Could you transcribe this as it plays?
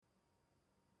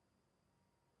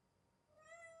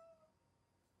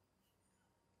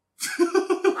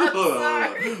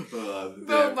Bobo.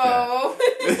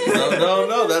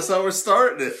 No. That's how we're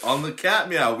starting it. On the cat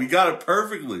meow. We got it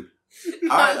perfectly.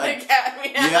 On the cat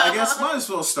meow. Yeah, I guess might as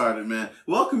well start it, man.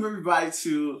 Welcome everybody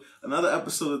to another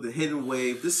episode of The Hidden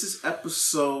Wave. This is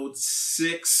episode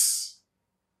 6.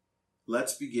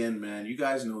 Let's begin, man. You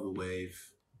guys know the wave.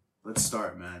 Let's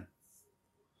start, man.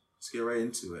 Let's get right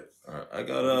into it. Alright, I What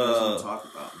got do you guys want to talk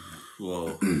about, man?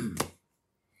 well,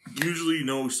 usually,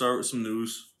 we start with some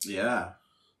news. Yeah.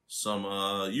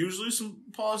 Usually some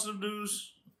positive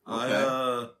news. Okay.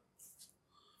 I,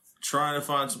 trying to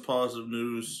find some positive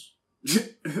news.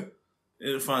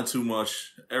 Didn't find too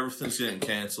much. Everything's getting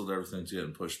canceled. Everything's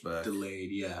getting pushed back.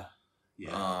 Delayed, yeah.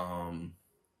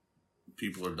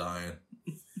 People are dying.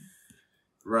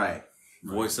 Right.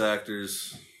 Voice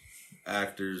actors,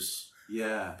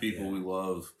 Yeah. people we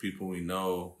love, people we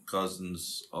know,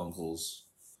 cousins, uncles.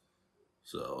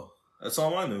 So that's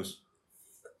all my news.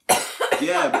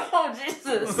 Yeah. Oh,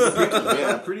 Jesus.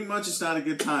 Yeah, pretty much it's not a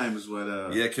good time is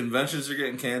what Yeah, conventions are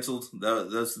getting canceled.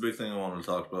 That's the big thing I wanted to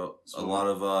talk about. A lot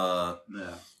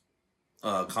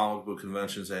of comic book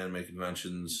conventions, anime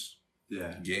conventions,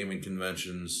 gaming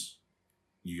conventions.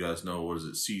 You guys know, what is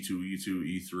it? C2E2,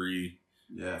 E3,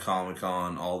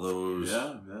 Comic-Con, all those.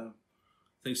 Yeah.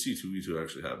 I think C2E2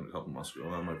 actually happened a couple months ago.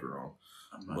 I might be wrong.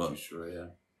 I'm not too sure, yeah.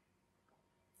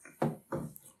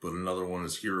 But another one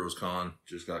is Heroes Con.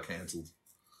 Just got canceled.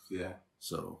 Yeah.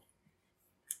 So,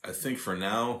 I think for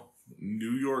now,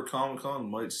 New York Comic Con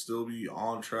might still be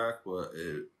on track, but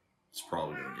it's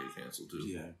probably going to get canceled too.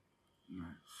 Yeah.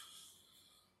 Right.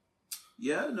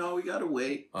 Yeah, no, we gotta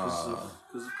wait because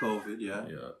of COVID, yeah.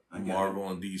 Marvel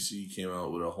and DC came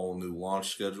out with a whole new launch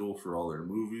schedule for all their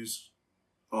movies.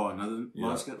 Oh, another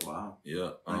launch schedule? Wow.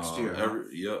 Yeah. Next year. Huh?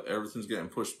 Everything's getting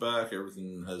pushed back.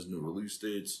 Everything has new release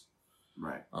dates.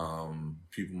 Right.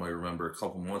 People might remember a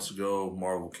couple months ago,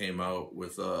 Marvel came out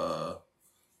with a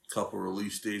couple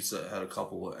release dates that had a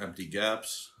couple of empty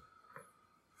gaps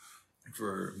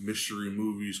for mystery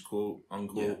movies, quote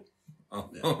unquote.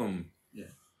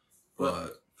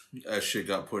 But as shit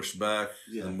got pushed back,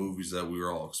 the movies that we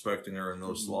were all expecting are in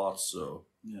those slots. So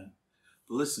but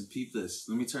listen, peep this.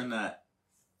 Let me turn that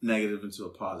negative into a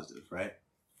positive, right?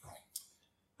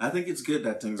 I think it's good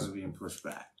that things are being pushed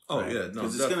back. Oh, right? yeah, no,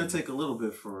 because it's going to take a little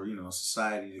bit for,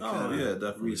 society to kind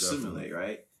of re-assimilate,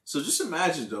 right? So just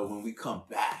imagine, though, when we come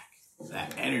back,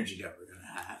 that energy that we're going to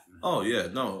have. Man. Oh, yeah,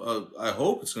 no, I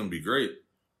hope it's going to be great.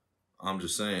 I'm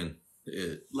just saying,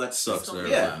 it sucks that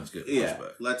everything's getting pushed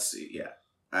back. Let's see,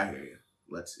 I hear you.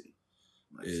 Let's see.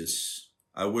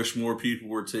 I wish more people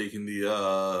were taking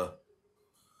the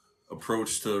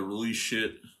approach to release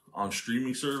shit on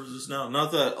streaming services now.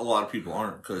 Not that a lot of people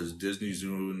aren't, because Disney's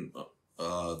doing...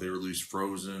 they released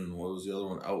Frozen. What was the other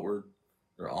one? Onward.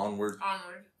 Onward's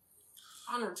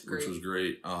great. Which was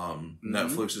great.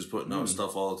 Netflix is putting out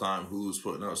stuff all the time. Hulu's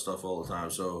putting out stuff all the time.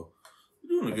 So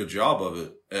they're doing a good job of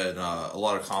it. And a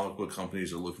lot of comic book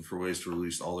companies are looking for ways to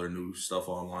release all their new stuff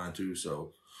online too.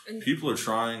 So people are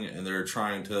trying, and they're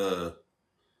trying to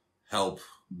help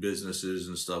businesses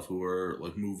and stuff who are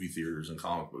like movie theaters and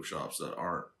comic book shops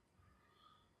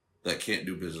that can't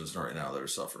do business right now, that are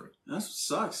suffering. That's what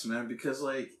sucks, man, because,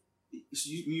 like,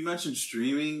 you mentioned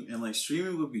streaming, and, like,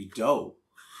 streaming would be dope.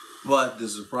 But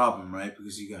there's a problem, right?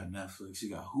 Because you got Netflix, you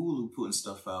got Hulu putting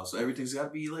stuff out, so everything's got to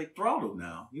be, like, throttled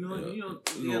now. There's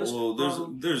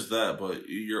that, but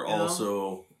you're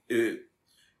also... the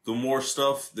more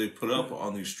stuff they put up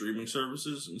on these streaming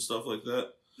services and stuff like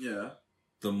that,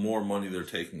 the more money they're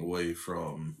taking away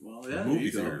from movie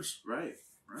theaters. Right.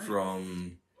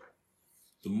 From...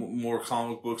 The more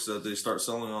comic books that they start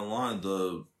selling online,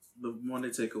 the more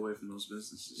they take away from those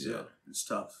businesses. Yeah, it's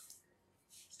tough.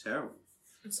 It's terrible.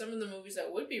 And some of the movies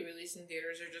that would be released in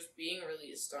theaters are just being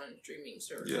released on streaming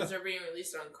services. Yeah. They're being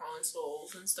released on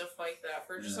consoles and stuff like that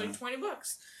for just like $20,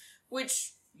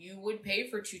 which you would pay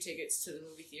for 2 tickets to the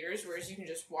movie theaters, whereas you can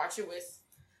just watch it with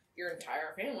your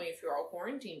entire family if you're all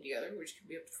quarantined together, which could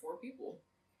be up to 4 people.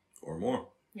 Or more.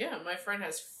 Yeah, my friend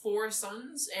has 4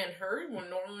 sons, and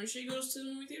normally when she goes to the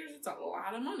movie theaters, it's a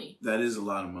lot of money. That is a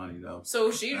lot of money, though.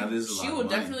 So she will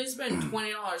definitely spend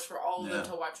 $20 for all of them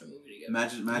to watch a movie together.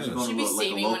 Imagine going to a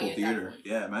local theater.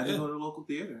 Yeah, imagine going to a local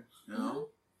theater. You know,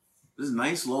 there's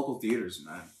nice local theaters,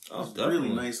 man. Oh, really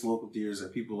nice local theaters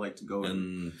that people like to go to.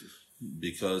 And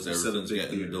because everything's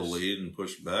getting delayed and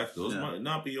pushed back, those might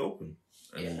not be open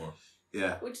anymore.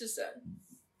 Yeah, which is sad.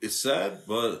 It's sad,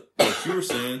 but like you were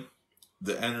saying,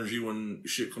 the energy when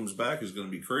shit comes back is going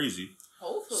to be crazy.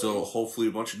 Hopefully. So hopefully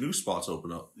a bunch of new spots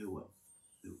open up. It will.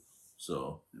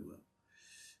 So. It will.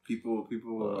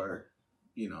 People are,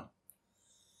 That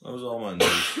was all my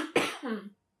news.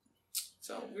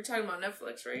 So we're talking about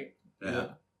Netflix, right? Yeah.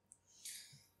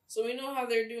 So we know how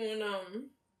they're doing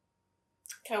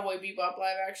Cowboy Bebop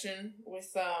live action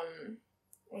with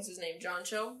what's his name, John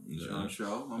Cho. John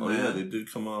Cho. Oh yeah, they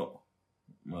did come out.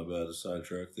 My bad, a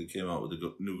sidetrack. They came out with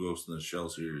the new Ghost in the Shell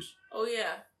series. Oh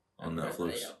yeah, on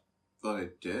Netflix. Oh, they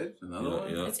did? Another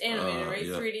one? Yeah. It's animated, right?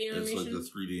 Yeah. 3D animation? It's like the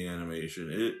 3D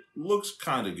animation. It looks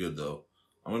kind of good, though.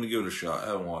 I'm going to give it a shot. I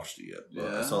haven't watched it yet,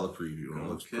 but I saw the preview, and it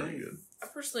looks pretty good. I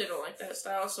personally don't like that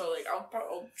style, so like I'll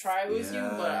try it with you,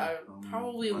 but I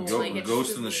probably won't like it.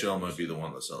 Ghost in the Shell might be the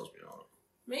one that sells me on it.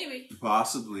 Maybe.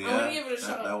 Possibly, yeah. I'm going to give it a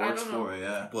shot. That works for it,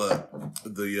 yeah. But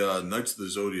the Knights of the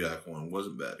Zodiac one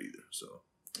wasn't bad either, so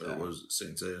it was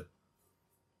Saint Seiya.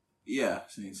 Yeah,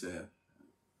 Saint Seiya.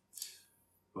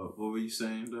 But what were you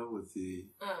saying though with the?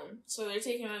 So they're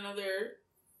taking another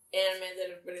anime that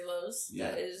everybody loves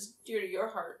that is dear to your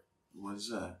heart. What is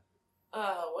that?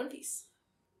 One Piece.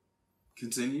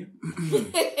 Continue.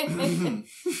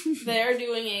 They're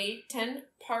doing a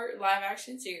 10-part live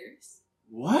action series.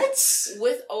 What?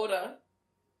 With Oda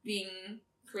being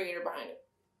creator behind it.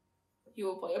 He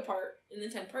will play a part in the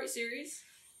 10-part series.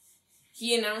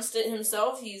 He announced it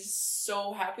himself. He's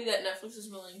so happy that Netflix is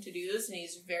willing to do this, and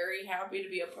he's very happy to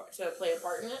play a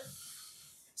part in it.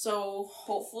 So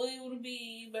hopefully it will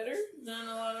be better than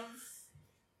a lot of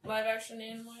live action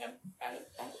anime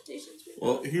adaptations.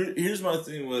 Well, here's my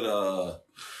thing with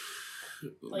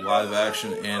live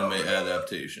action anime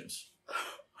adaptations.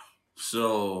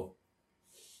 So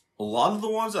a lot of the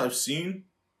ones I've seen,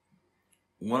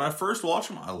 when I first watch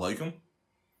them, I like them.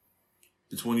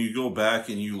 It's when you go back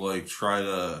and you like try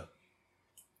to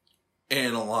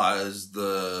analyze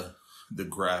the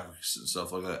graphics and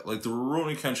stuff like that, like the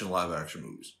Rurouni Kenshin live action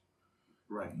movies.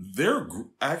 Right. They're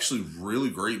actually really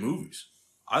great movies.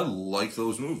 I like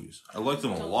those movies. I like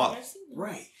them a lot.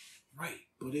 Right.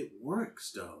 But it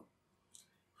works though.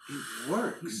 It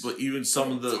works. But even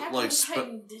some of the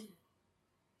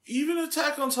even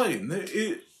Attack on Titan,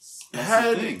 it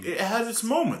had its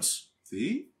moments.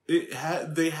 See?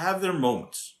 They have their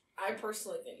moments. I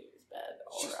personally think it was bad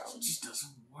all around. It just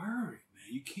doesn't work, man.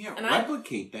 You can't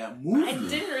replicate that movie. I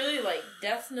didn't really like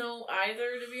Death Note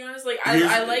either, to be honest. Like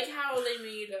I like how they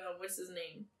made what's his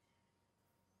name?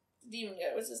 Demon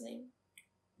guy, what's his name?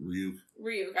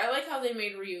 Ryuk. I like how they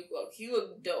made Ryuk look. He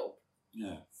looked dope. Yeah.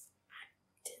 I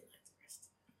didn't like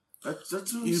the rest.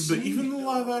 That's what I'm saying. But even the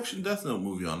live action Death Note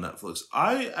movie on Netflix,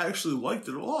 I actually liked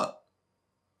it a lot.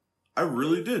 I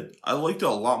really did. I liked it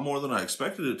a lot more than I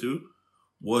expected it to.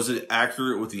 Was it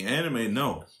accurate with the anime?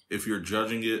 No. If you're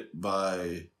judging it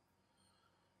by,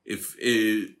 if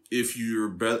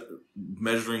you're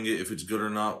measuring it, if it's good or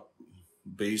not,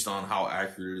 based on how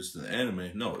accurate it is to the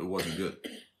anime, no, it wasn't good.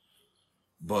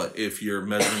 But if you're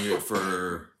measuring it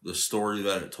for the story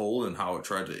that it told and how it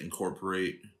tried to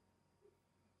incorporate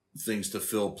things to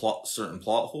fill certain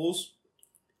plot holes,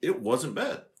 it wasn't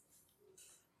bad.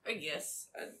 I guess.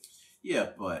 Yeah,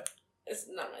 but it's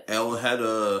not my thing. L had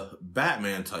a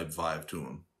Batman type vibe to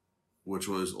him, which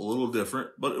was a little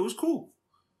different, but it was cool.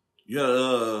 You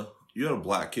had a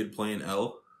black kid playing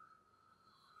L.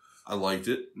 I liked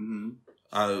it. Mm-hmm.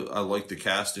 I liked the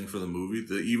casting for the movie.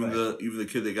 Even the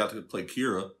kid they got to play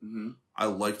Kira. Mm-hmm. I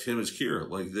liked him as Kira.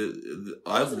 Like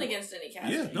I wasn't against any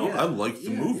casting. I liked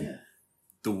the movie. Yeah.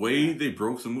 The way they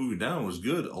broke the movie down was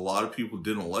good. A lot of people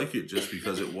didn't like it just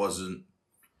because it wasn't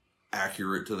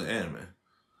accurate to the anime.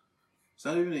 It's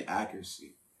not even the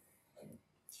accuracy.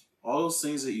 All those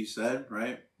things that you said,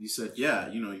 right? You said,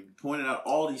 you pointed out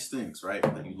all these things, right,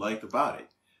 that you liked about it.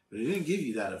 But it didn't give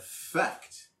you that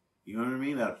effect. You know what I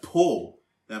mean? That pull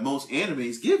that most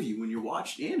animes give you when you're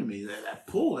watching anime. That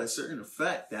pull, that certain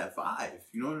effect, that vibe.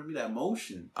 You know what I mean? That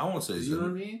motion. I won't say you know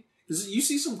what I mean? Because you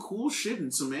see some cool shit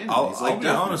in some animes. I'll be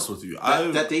honest with you.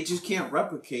 That they just can't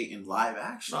replicate in live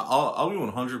action. I'll be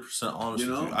 100% honest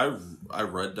with you. I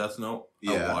read Death Note.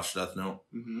 Yeah. I watched Death Note.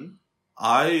 Mm-hmm.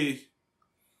 I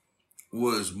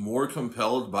was more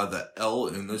compelled by the L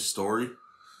in this story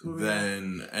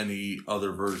than any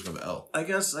other version of L. I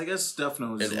guess Death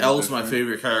Note is... And L's my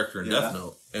favorite character in Death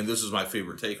Note. And this is my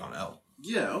favorite take on L.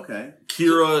 Yeah, okay.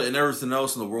 Kira and everything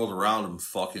else in the world around him,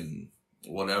 fucking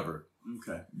whatever.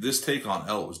 Okay. This take on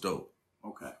L was dope.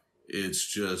 Okay. It's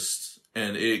just,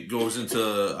 and it goes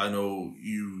into, I know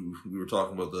we were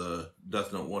talking about the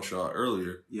Death Note one shot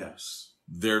earlier. Yes.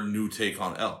 Their new take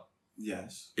on L.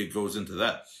 Yes. It goes into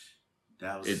that.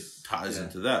 It ties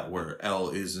into that, where L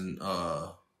isn't,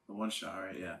 the one shot,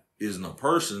 right? Yeah. Isn't a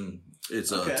person,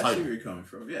 it's a type. I see where you're coming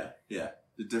from. Yeah.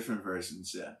 The different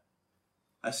versions, yeah.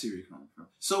 I see where you're coming from.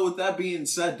 So with that being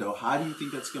said, though, how do you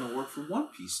think that's going to work for One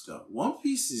Piece, though? One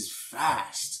Piece is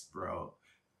fast, bro.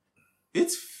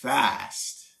 It's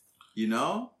fast. You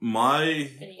know? My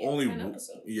only 10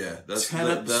 episodes. Yeah, that's 10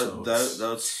 episodes.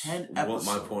 That's 10 what my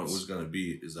episodes. point was going to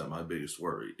be. Is that my biggest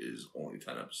worry is only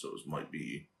 10 episodes might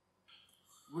be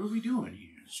What are we doing here?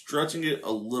 stretching it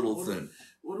a little What- thin.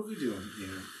 What are we doing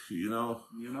here? You know,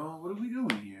 What are we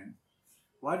doing here?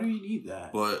 Why do you need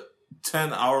that? but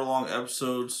 10-hour-long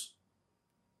episodes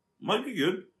might be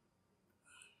good.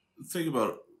 Think about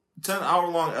it.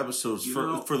 10-hour-long episodes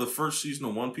for the first season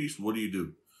of One Piece. What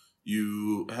do?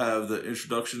 You have the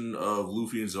introduction of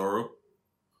Luffy and Zoro,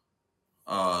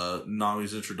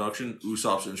 Nami's introduction,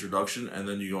 Usopp's introduction, and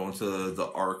then you go into the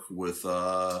arc with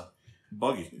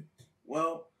Buggy.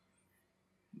 Well,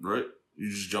 Right? You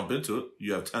just jump into it.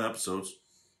 You have 10 episodes.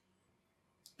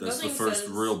 That's Nothing the first says-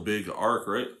 real big arc,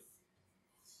 right?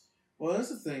 well, that's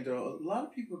the thing, though. A lot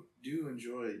of people do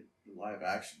enjoy the live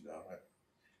action, though.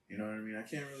 You know what I mean? I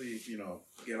can't really,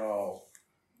 get all,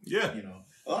 Yeah.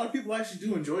 A lot of people actually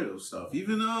do enjoy those stuff.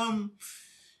 Even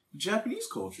Japanese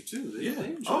culture too. They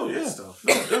enjoy that stuff.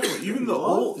 No, definitely. Even the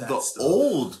love old, that the stuff.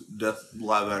 old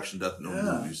live action Death Note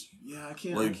Yeah. movies, Yeah, I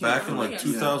can't. like back in like Yeah.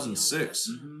 2006.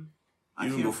 Mm-hmm.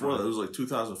 Even before that, it was like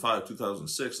 2005,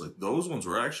 2006. Like those ones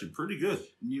were actually pretty good.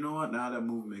 You know what? Now that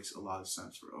movie makes a lot of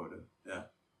sense for Oda. Yeah.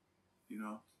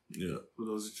 Yeah, For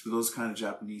those kind of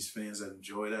Japanese fans that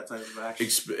enjoy that type of action.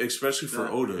 especially for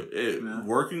Yeah. Oda. Yeah.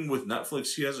 Working with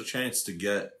Netflix, he has a chance to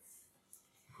get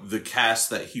the cast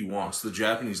that he wants, the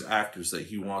Japanese actors that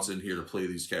he wants in here to play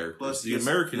these characters, Plus, the yes,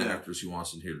 American yeah. actors he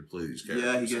wants in here to play these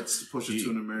characters. Yeah, he gets to push it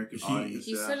to an American audience.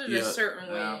 He yeah. said it Yeah. a certain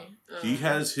Yeah. way. He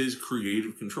has his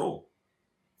creative control.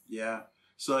 Yeah.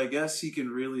 So I guess he can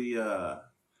really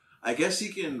I guess he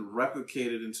can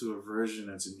replicate it into a version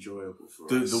that's enjoyable for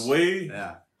us. The way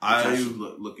Yeah. I should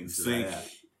look into think that.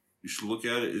 you should look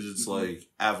at it is it's Mhm. like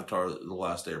Avatar: The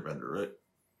Last Airbender, right?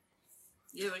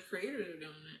 Yeah, the creators are doing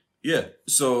it. Yeah.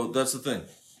 So that's the thing.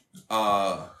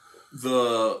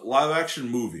 The live action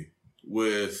movie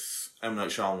with M. Night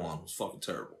Shyamalan was fucking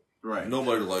terrible. Right.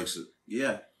 Nobody likes it.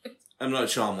 Yeah. M. Night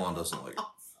Shyamalan doesn't like it.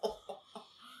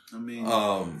 I mean,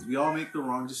 we all make the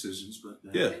wrong decisions, but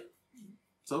Yeah.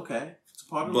 it's okay. It's a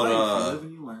part of But, life. You live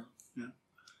and you learn. Yeah.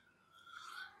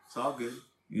 It's all good.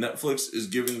 Netflix is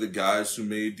giving the guys who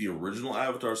made the original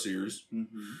Avatar series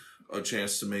Mm-hmm. a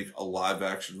chance to make a live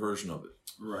action version of it.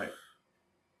 Right.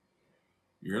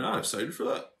 You're not excited for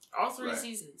that? All 3 Right.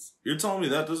 seasons. You're telling me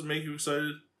that doesn't make you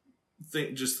excited?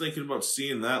 Just thinking about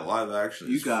seeing that live action.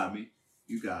 You is- got me.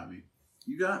 You got me.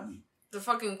 You got me. The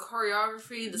fucking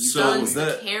choreography, the So stunts,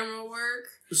 that- the camera work.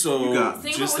 So You got me.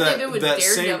 Think just about what they that did with that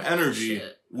same Daredevil and energy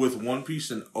shit. with One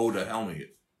Piece and Oda helming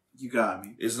it. You got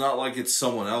me. It's not like it's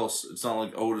someone else. It's not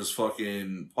like Oda's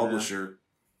fucking publisher.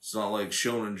 It's not like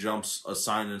Shonen Jump's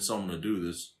assigning someone to do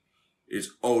this. It's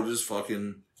Oda's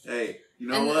fucking. Hey, you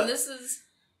know and, what? and this is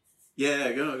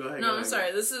Yeah, go ahead. no, go I'm ahead.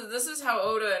 sorry. This is how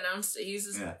Oda announced it. He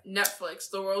uses Yeah. Netflix,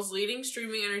 the world's leading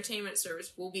streaming entertainment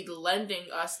service, will be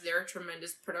lending us their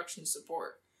tremendous production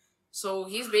support. So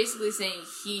he's basically saying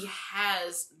he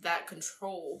has that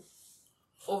control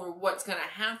over what's gonna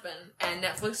happen, and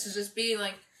Netflix is just being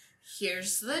like,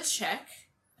 "Here's the check.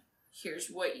 Here's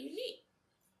what you need."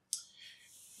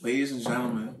 Ladies and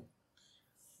gentlemen,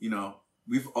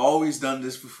 we've always done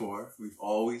this before. We've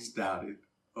always doubted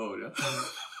Oda.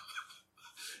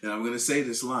 And I'm going to say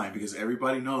this line because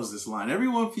everybody knows this line. Every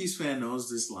One Piece fan knows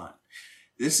this line.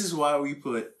 This is why we're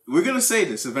going to say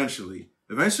this eventually.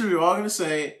 Eventually, we're all going to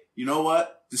say, you know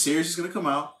what? The series is going to come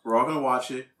out. We're all going to watch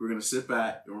it. We're going to sit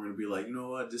back and we're going to be like, you know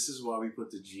what? This is why we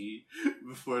put the G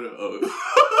before the O.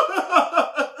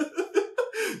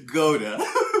 Goda.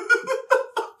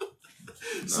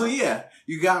 So yeah,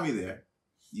 you got me there.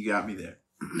 You got me there.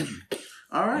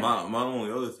 All right. My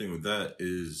only other thing with that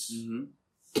is Mm-hmm.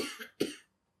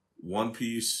 One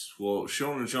Piece. Well,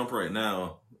 Shonen Jump right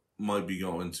now might be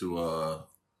going to a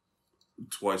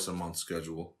twice a month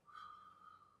schedule.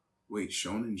 Wait,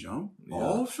 Shonen Jump? Yeah.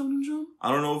 All of Shonen Jump?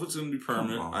 I don't know if it's going to be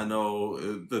permanent. Come on. I know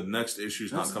the next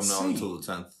issue's That's not coming out insane. until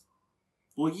the 10th.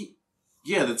 Well,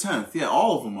 yeah, the 10th. Yeah,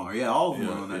 all of them are. Yeah, all of them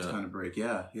Yeah, are on that yeah. kind of break.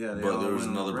 Yeah, yeah. they But all there was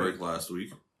went on another break last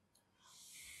week.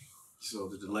 So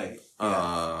the delay.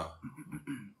 Yeah.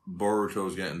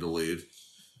 Boruto's getting delayed.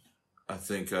 I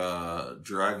think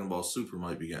Dragon Ball Super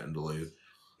might be getting delayed.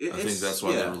 I think that's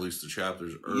why they released the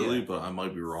chapters early, Yeah. but I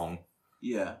might be wrong.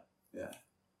 Yeah, yeah.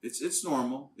 It's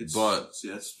normal. It's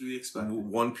to be expected.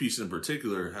 One Piece in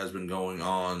particular has been going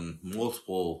on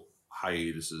multiple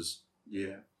hiatuses,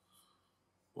 Yeah.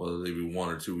 whether they be 1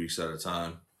 or 2 weeks at a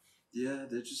time. Yeah,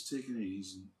 they're just taking it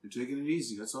easy. They're taking it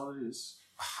easy. That's all it is.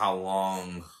 How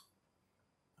long?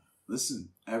 Listen,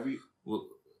 Well,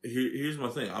 here's my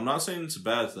thing. I'm not saying it's a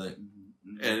bad thing.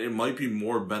 and it might be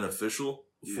more beneficial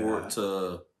for it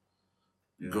to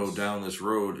go down this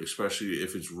road, especially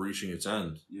if it's reaching its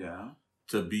end. Yeah.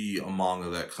 To be a manga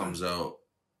that comes out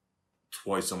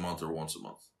twice a month or once a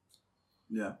month.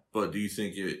 Yeah. But do you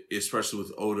think especially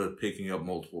with Oda picking up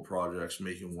multiple projects,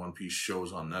 making One Piece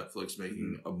shows on Netflix,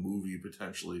 making a movie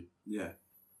potentially? Yeah.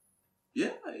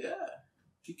 Yeah.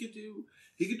 He could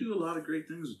do a lot of great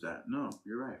things with that. No,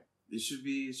 you're right. It should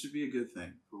be a good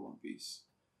thing for One Piece.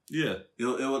 Yeah. It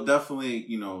will definitely,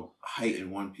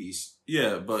 heighten One Piece.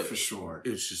 Yeah, but for sure.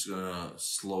 It's just gonna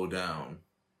slow down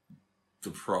the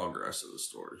progress of the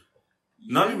story.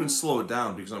 Yeah. Not even slow it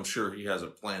down, because I'm sure he has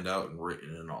it planned out and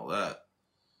written and all that.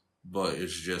 But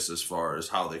it's just as far as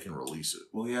how they can release it.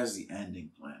 Well, he has the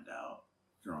ending planned out,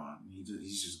 drawn.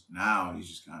 He's just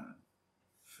kind of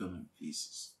filling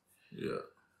pieces. Yeah.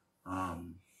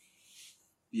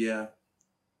 Yeah.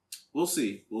 We'll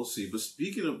see.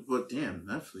 But damn,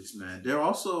 Netflix, man, they're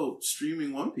also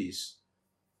streaming One Piece.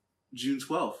 June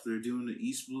 12th, they're doing the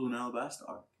East Blue and Alabasta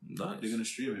arc. Nice. They're gonna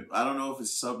stream it. I don't know if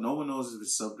it's subbed. No one knows if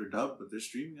it's subbed or dubbed, but they're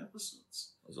streaming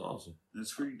episodes. That's awesome.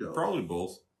 That's pretty dope. Probably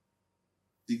both.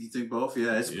 Do you think both?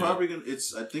 Yeah, it's probably gonna.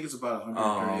 I think it's about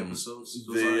 130 episodes.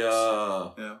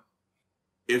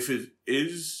 If it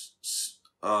is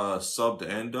subbed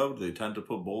and dubbed, they tend to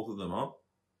put both of them up.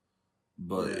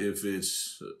 But if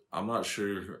it's, I'm not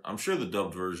sure. I'm sure the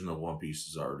dubbed version of One Piece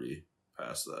is already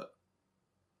past that.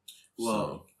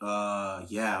 Well,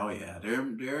 yeah. They're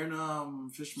in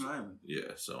Fishman Island.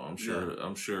 Yeah, so I'm sure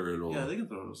it'll. Yeah, they can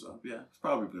throw those up. Yeah, it's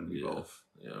probably gonna be both.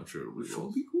 Yeah, I'm sure it'll be Which both.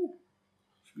 would be cool.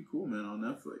 Should be cool, man, on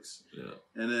Netflix. Yeah.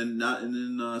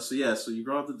 So you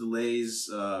brought up the delays.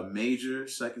 Major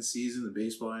second season, the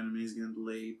baseball anime is getting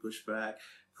delayed, pushed back.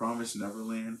 Promise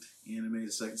Neverland anime,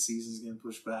 the second season is getting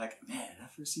pushed back. Man,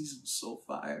 that first season was so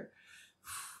fire.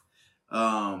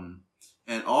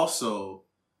 And also,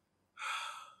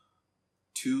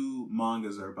 2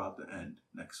 mangas are about to end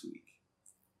next week.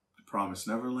 The Promise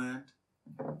Neverland,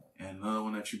 and another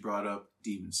one that you brought up,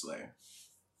 Demon Slayer.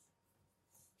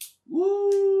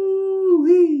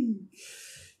 Woo-wee!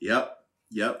 Yep.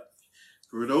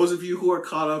 For those of you who are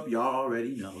caught up, y'all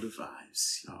already know the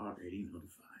vibes.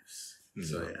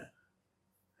 So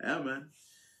yeah, man.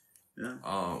 Yeah.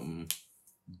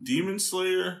 Demon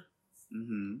Slayer.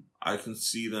 Mm-hmm. I can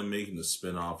see them making a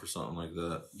spin-off or something like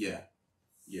that. Yeah.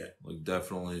 Like,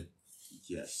 definitely.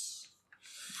 Yes.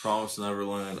 Promise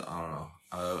Neverland. I don't know.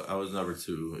 I was never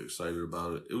too excited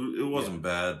about it. It wasn't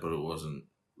bad, but it wasn't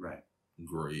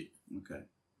great. Okay.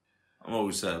 I'm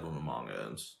always sad when the manga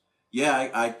ends. Yeah,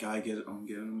 I get it. I'm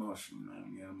getting emotional,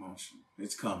 man.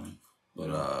 It's coming. But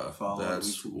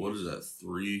that's, what is that,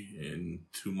 3 in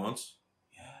 2 months?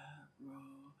 Yeah, bro.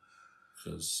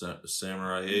 Because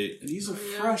Samurai 8. And these are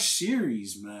fresh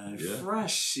series, man. Yeah.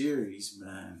 Fresh series,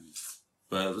 man.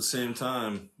 But at the same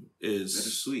time, it's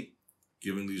bittersweet.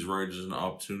 Giving these writers an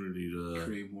opportunity to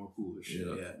create more cooler shit.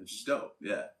 Yeah, which is dope.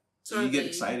 Yeah. So you get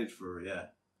excited for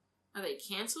Are they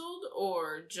canceled,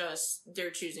 or just they're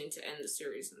choosing to end the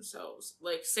series themselves?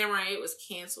 Like Samurai 8 was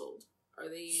canceled. Are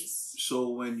these? So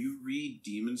when you read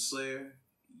Demon Slayer,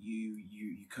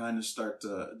 you kind of start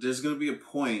to. There's gonna be a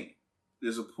point.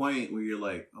 There's a point where you're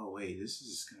like, oh wait, this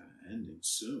is kind of ending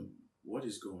soon. What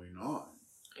is going on?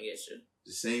 I guess you.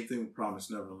 The same thing with Promise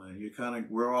Neverland.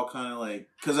 We're all kind of like,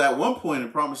 because at one point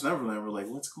in Promise Neverland, we're like,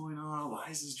 what's going on? Why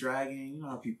is this dragging? You know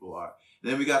how people are.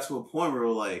 And then we got to a point where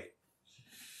we're like,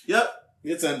 yep,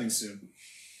 it's ending soon.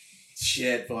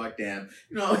 Shit, fuck, damn.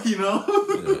 You know.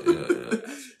 Yeah.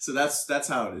 So that's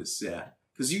how it is, yeah.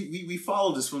 Because we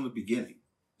followed this from the beginning,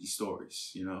 these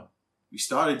stories, We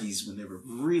started these when they were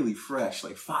really fresh,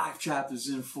 like 5 chapters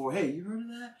in for, hey, you heard of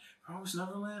that? Promise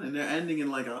Neverland? And they're ending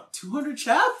in like 200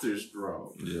 chapters,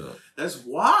 bro. Yeah. That's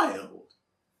wild.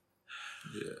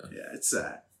 Yeah. Yeah, it's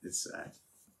sad.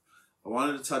 I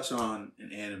wanted to touch on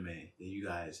an anime that you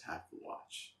guys have to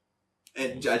watch.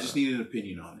 And I just need an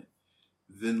opinion on it.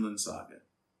 Vinland Saga.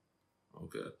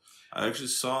 Okay. I actually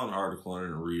saw an article, I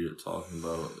didn't read it, talking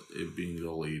about it being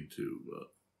delayed too, but...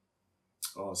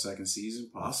 Oh, second season?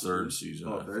 Possibly. Third season.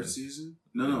 Oh, third season?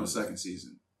 No, second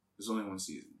season. There's only 1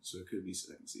 season, so it could be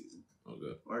second season.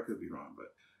 Okay. Or I could be wrong,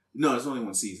 but... No, there's only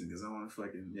 1 season, because I want to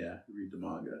fucking, read the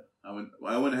manga.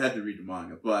 I went ahead to read the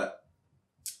manga, but...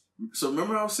 So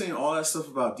remember I was saying all that stuff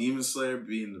about Demon Slayer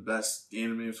being the best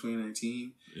anime of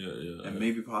 2019? Yeah. And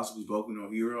maybe possibly Boku no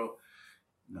Hero?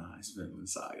 Nah, it's Vinland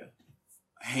Saga.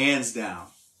 Hands down.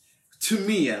 To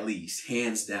me, at least,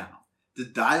 hands down. The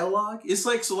dialogue, it's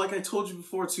like, so like I told you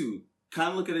before too, kind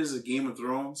of look at it as a Game of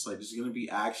Thrones. Like there's going to be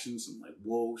action, some like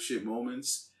whoa shit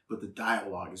moments, but the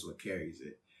dialogue is what carries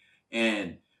it.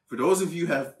 And For those of you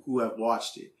who have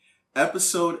watched it,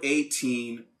 episode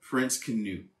 18, Prince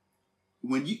Canute.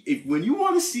 When you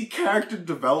want to see character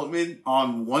development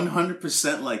on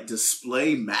 100% like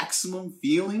display maximum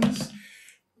feelings,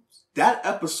 that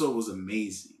episode was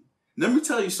amazing. Let me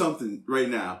tell you something right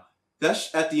now.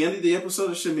 At the end of the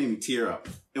episode, it should make me tear up.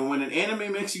 And when an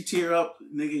anime makes you tear up,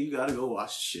 nigga, you gotta go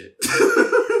watch the shit.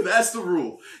 That's the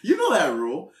rule. You know that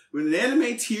rule. When an anime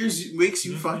makes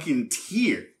you fucking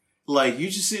tear, like you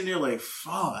just sitting there like,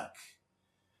 fuck.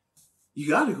 You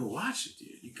gotta go watch it,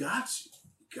 dude. You got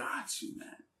to,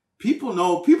 man. People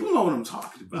know what I'm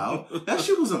talking about. That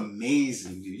shit was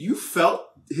amazing, dude. You felt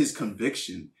his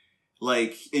conviction,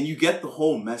 like, and you get the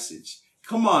whole message.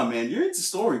 Come on, man. You're into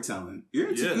storytelling. You're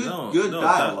into good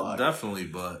dialogue. Definitely,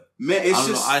 but man,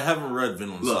 it's I haven't read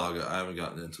Vinland Saga. I haven't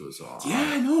gotten into it, so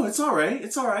yeah, no, it's all right.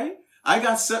 It's all right.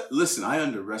 Listen, I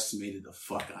underestimated the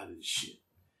fuck out of this shit.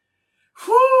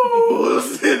 Whoo!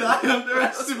 Listen, I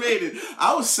underestimated.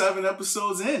 I was 7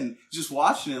 episodes in, just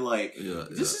watching it like,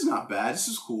 this is not bad. This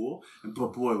is cool.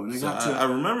 But boy, when I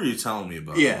remember you telling me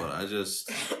about it, but I don't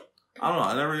know.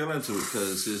 I never got into it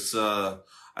because it's, I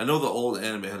know the old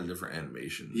anime had a different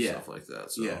animation and stuff like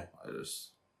that. So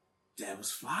that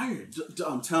was fire.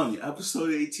 I'm telling you,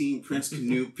 episode 18, Prince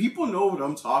Canute. People know what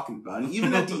I'm talking about. And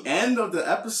even at the end of the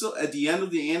episode, at the end of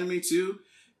the anime too,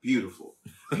 beautiful.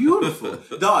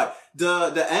 Dog,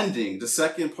 the ending, the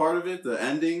second part of it, the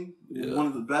ending, one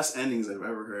of the best endings I've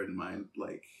ever heard in my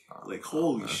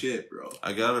holy shit, bro.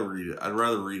 I gotta read it. I'd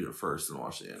rather read it first than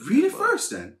watch the anime. Read it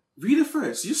first then. Read it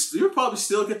first. You'll probably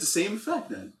still get the same effect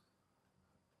then.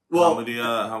 Well,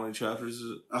 how many chapters is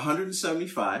it?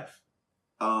 175.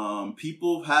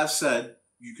 People have said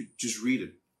you could just read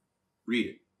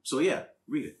it. So yeah,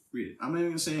 read it. I'm not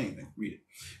even gonna say anything. Read it.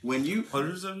 When you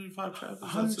 175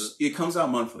 chapters. It comes out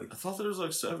monthly. I thought there was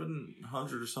like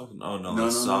 700 or something. Oh no, no,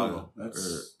 Saga. No.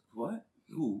 That's what?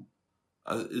 Who?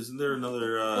 Isn't there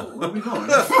another? Where are we going?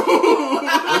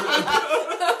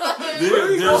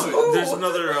 There's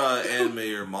another anime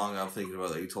or manga I'm thinking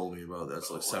about that you told me about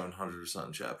that's like 700 or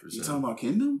something chapters. You talking about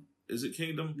Kingdom? Is it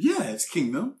Kingdom? Yeah, it's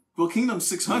Kingdom. Well, Kingdom's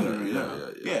 600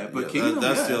 Yeah, but Kingdom,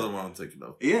 that's the other one I'm thinking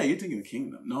of. Yeah, you're thinking of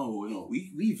Kingdom. No,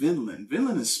 we Vinland.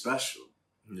 Vinland is special.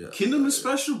 Yeah, Kingdom is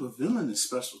special, but Vinland is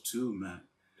special too, man.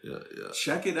 Yeah.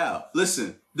 Check it out.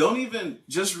 Listen, don't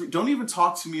even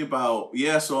talk to me about,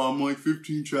 so I'm like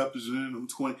 15 chapters in, I'm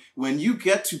 20. When you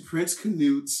get to Prince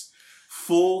Canute's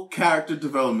full character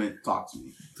development, talk to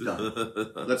me. Done.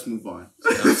 Let's move on.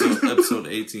 Episode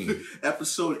 18.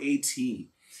 Episode 18.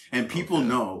 And people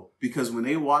know, because when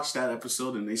they watched that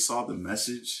episode and they saw the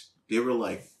message, they were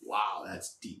like, wow,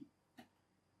 that's deep.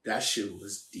 That shit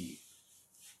was deep.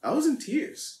 I was in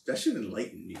tears. That shit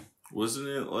enlightened me. Wasn't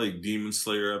it like Demon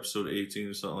Slayer episode 18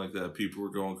 or something like that? People were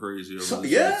going crazy over so,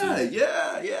 this.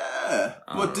 Yeah.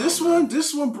 But this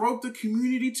one broke the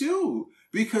community too.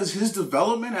 Because his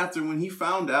development after when he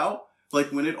found out,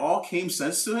 like when it all came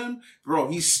sense to him, bro,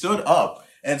 he stood up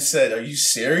and said, "Are you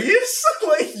serious?"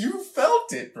 Like, you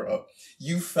felt it, bro.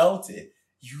 You felt it.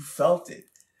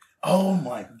 Oh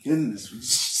my goodness. It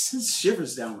sends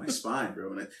shivers down my spine,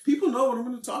 bro. And people know what I'm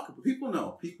going to talk about. People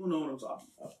know what I'm talking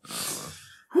about.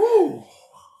 Whew.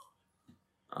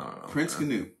 I don't know. Prince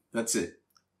Canute. That's it.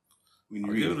 When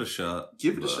you give it a shot.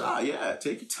 Give it a shot, yeah.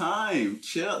 Take your time.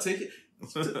 Chill. Take your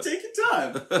time. Take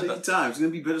your time. It's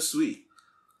going to be bittersweet.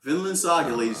 Vinland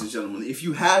Saga, ladies and gentlemen. If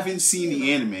you haven't seen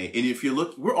the anime, and if you're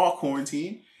looking, we're all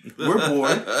quarantined. We're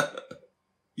bored.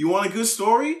 You want a good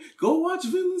story? Go watch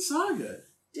Vinland Saga.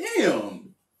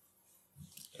 Damn.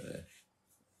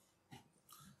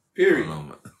 Period.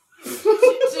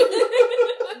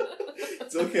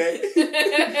 It's okay.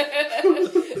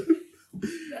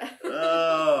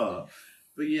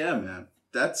 But yeah, man.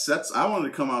 That's. I wanted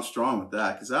to come out strong with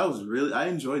that because I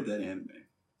enjoyed that anime.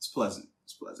 It's pleasant.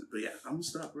 But yeah, I'm gonna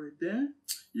stop right there.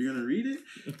 You're gonna read it,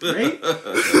 right?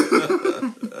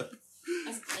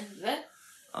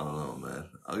 I don't know, man.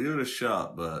 I'll give it a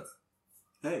shot, but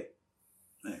hey,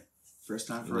 first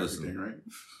time for everything, right?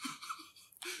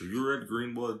 Have you read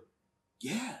Green Blood?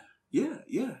 Yeah.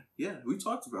 We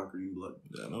talked about Green Blood.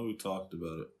 Yeah, I know we talked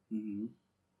about it. Mm-hmm.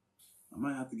 I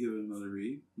might have to give it another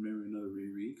read, maybe another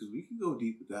reread, because we can go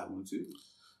deep with that one too.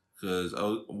 Because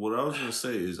what I was going to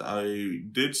say is I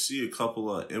did see a couple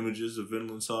of images of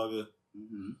Vinland Saga.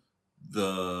 Mm-hmm.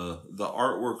 The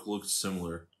artwork looked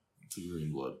similar to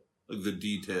Green Blood. Like the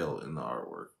detail in the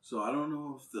artwork. So I don't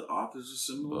know if the authors are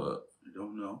similar. I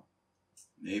don't know.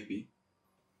 Maybe.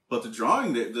 But the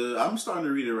drawing, I'm starting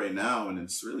to read it right now, and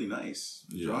it's really nice.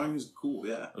 The drawing is cool,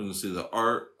 yeah. I'm going to say the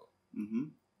art... Mm-hmm.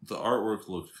 The artwork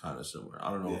looked kind of similar.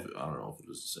 I don't know if it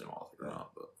is the same author or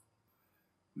not, but...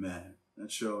 Man,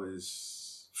 that show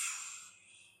is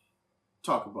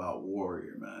talk about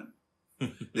warrior, man.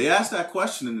 They asked that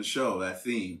question in the show, that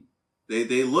theme.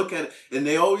 They look at it, and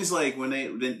they always like when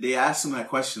they ask him that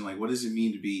question, like, what does it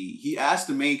mean to be? He asked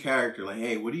the main character, like,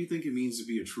 hey, what do you think it means to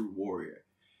be a true warrior?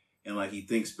 And like he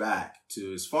thinks back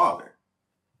to his father,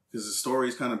 because the story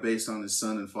is kind of based on his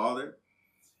son and father,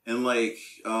 and like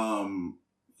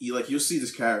you'll see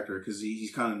this character because he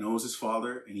kind of knows his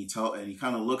father, and he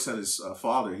kind of looks at his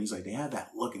father, and he's like, they have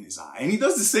that look in his eye, and he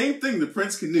does the same thing the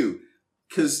Prince Canute,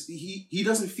 because he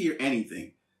doesn't fear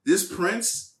anything. This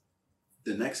prince.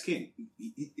 The next king.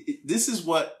 This is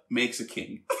what makes a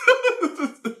king.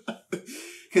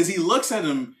 Because he looks at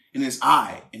him in his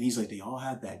eye, and he's like, they all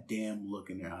have that damn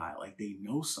look in their eye. Like, they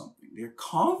know something. They're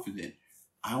confident.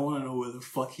 I want to know where the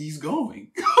fuck he's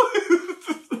going.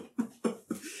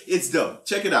 It's dope.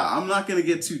 Check it out. I'm not going to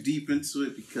get too deep into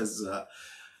it because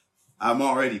I'm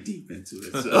already deep into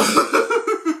it. So.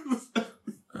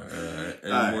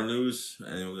 Any more news?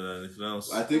 Anyone got anything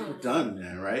else? I think we're done,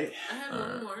 man, right? I have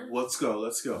one more. Let's go. What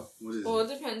is it? Well, it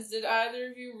depends. Did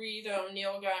either of you read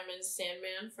Neil Gaiman's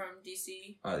Sandman from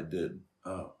DC? I did.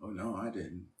 Oh no, I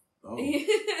didn't. Oh.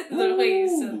 The way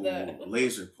you said that.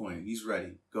 Laser point. He's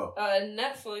ready. Go.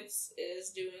 Netflix is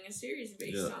doing a series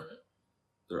based on it.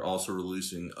 They're also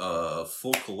releasing a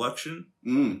full collection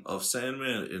of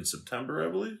Sandman in September,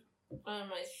 I believe. I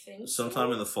think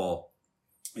sometime in the fall.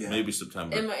 Yeah. Maybe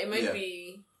September. It might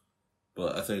be.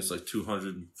 But I think it's like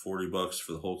 $240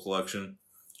 for the whole collection.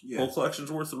 Yeah. Whole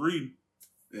collection's worth a read.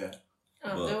 Yeah.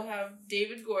 They'll have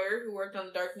David Goyer, who worked on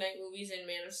the Dark Knight movies and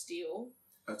Man of Steel.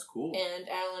 That's cool. And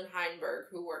Alan Heinberg,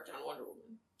 who worked on Wonder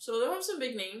Woman. So they'll have some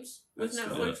big names with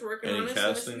Netflix working Any on it.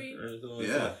 casting So or anything like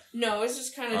yeah. that? No, it's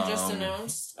just kind of just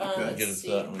announced. Okay. Let's see.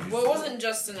 Well, it wasn't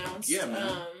just announced. Yeah,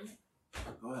 man.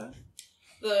 Go ahead.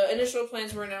 The initial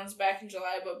plans were announced back in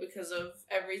July, but because of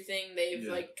everything, they've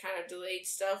like kind of delayed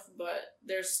stuff. But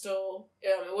there's still,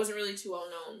 it wasn't really too well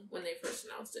known when they first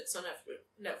announced it. So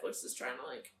Netflix is trying to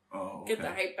like get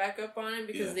the hype back up on it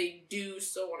because they do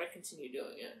still want to continue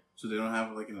doing it. So they don't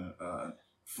have like a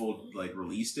full like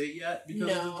release date yet because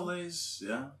of the delays.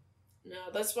 Yeah. No,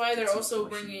 that's why they're also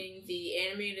bringing the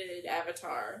animated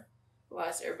Avatar, The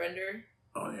Last Airbender.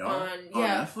 Oh, they are? On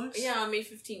Netflix? Yeah, on May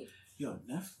 15th. Yo,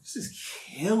 Netflix is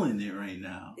killing it right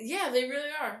now. Yeah, they really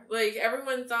are. Like,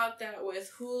 everyone thought that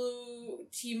with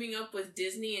Hulu teaming up with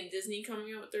Disney and Disney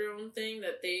coming out with their own thing,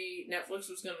 that Netflix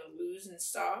was going to lose in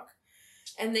stock.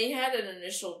 And they had an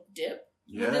initial dip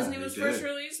when Disney was first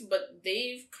released, but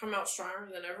they've come out stronger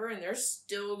than ever, and they're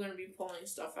still going to be pulling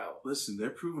stuff out. Listen, they're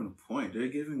proving a point. They're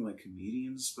giving, like,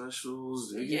 comedian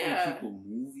specials. They're giving people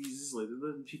movies. Like, they're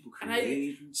letting people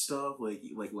create and stuff. Like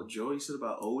what Joey said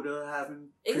about Oda having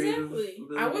exactly.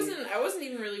 I wasn't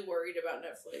even really worried about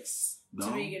Netflix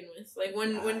to begin with. Like,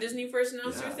 when Disney first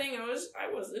announced their thing,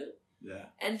 I wasn't. Yeah.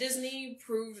 And Disney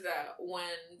proved that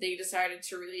when they decided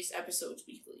to release episodes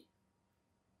weekly.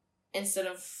 Instead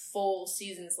of full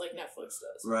seasons like Netflix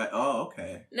does. Right. Oh,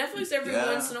 okay. Netflix every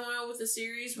once in a while with a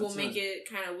series will make it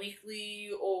kind of weekly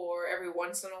or every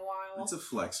once in a while. It's a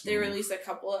flex move. They release a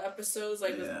couple of episodes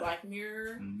like with Black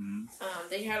Mirror. Mm-hmm.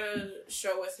 They had a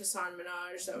show with Hassan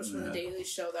Minaj that was from The Daily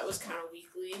Show that was kind of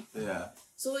weekly. Yeah.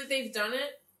 So like they've done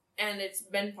it and it's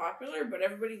been popular, but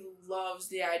everybody loves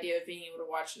the idea of being able to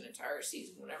watch an entire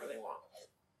season whenever they want.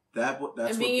 That's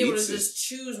and being able to just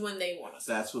choose when they want to.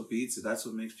 That's what beats it. That's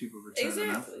what makes people return to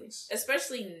Netflix.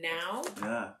 Especially now.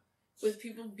 Yeah. With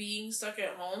people being stuck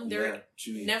at home,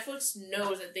 Netflix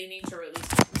knows that they need to release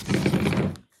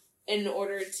it in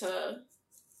order to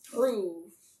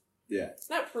prove. Yeah.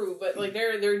 Not prove, but like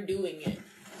they're doing it.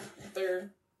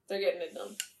 They're getting it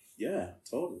done. Yeah,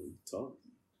 totally.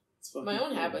 My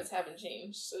own habits haven't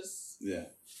changed. Yeah.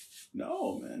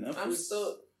 No, man. Netflix.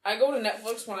 I go to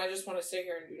Netflix when I just want to sit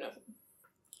here and do nothing.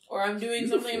 Or I'm doing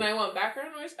something and I want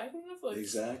background noise, I go to Netflix.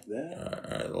 Exactly.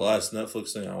 Alright, the last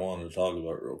Netflix thing I wanted to talk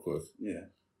about real quick. Yeah.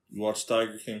 You watched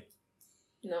Tiger King?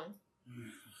 No.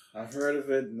 I've heard of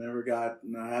it,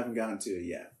 I haven't gotten to it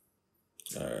yet.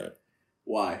 Alright.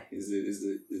 Why? Is it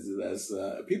as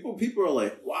people are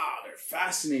like, wow, they're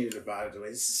fascinated about it.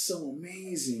 Like, this is so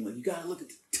amazing. Like, you gotta look at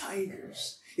the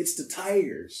tigers. It's the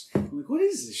tigers. I'm like, what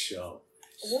is this show?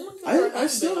 A woman I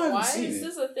still haven't Why seen is it.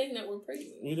 this a thing that we're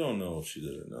praising? We don't know if she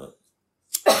did or not.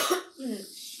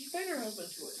 She fed her husband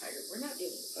to a tiger. We're not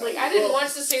dealing with that. Like, I didn't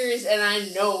watch the series, and I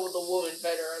know the woman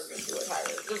fed her husband to a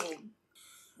tiger.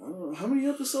 I don't know. How many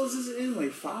episodes is it in?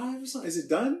 Like 5 or something? Is it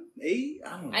done? 8? I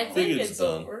don't know. I think it's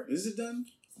done. Over. Is it done?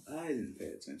 I didn't pay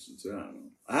attention to it. I don't know.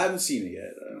 I haven't seen it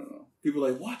yet. I don't know. People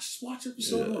are like, watch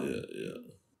episode 1. Yeah.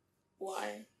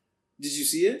 Why? Did you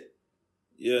see it?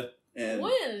 Yeah. And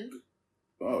when?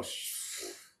 Oh,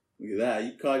 look at that!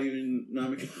 You caught even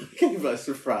not by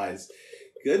surprise.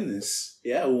 Goodness,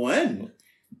 yeah. When?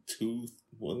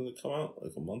 When did it come out?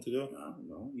 Like a month ago? I don't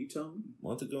know. You tell me. A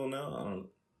month ago now? I don't know.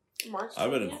 March. I've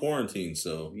been in quarantine,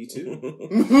 so Me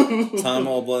too. time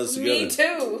all blends together. Me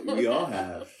too. We all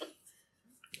have.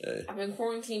 Hey. I've been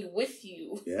quarantined with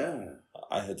you. Yeah.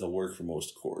 I had to work for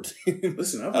most of quarantine.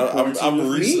 Listen, I've been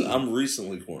quarantined I'm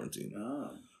recently quarantined.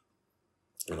 Ah.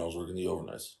 And I was working the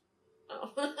overnights.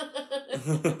 Oh.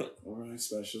 Overnight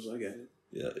specials, I get it.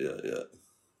 Yeah.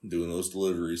 Doing those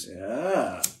deliveries.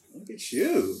 Yeah. Look at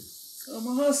you. I'm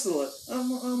a hustler.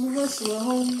 I'm a hustler,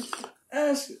 homie.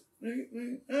 Ask it.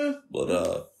 But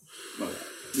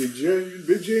Big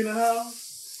J in the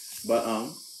house. But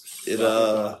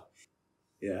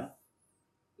yeah.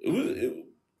 It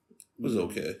was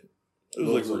okay.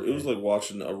 It was like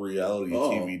watching a reality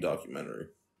TV documentary.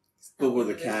 But were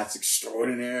the cats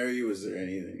extraordinary? Was there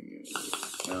anything?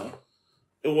 No?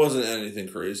 It wasn't anything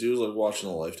crazy. It was like watching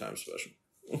a Lifetime special.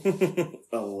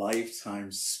 A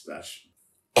Lifetime special.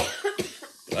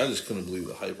 I just couldn't believe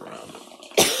the hype around it.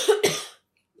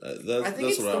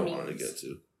 That's what I wanted to get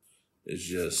to. It's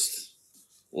just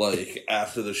like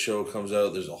after the show comes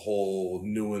out, there's a whole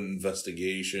new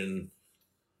investigation.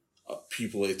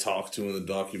 People they talk to in the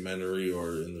documentary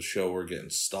or in the show are getting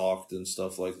stalked and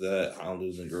stuff like that.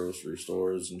 Hounded in grocery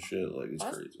stores and shit. Like, it's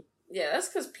crazy. Yeah, that's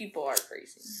because people are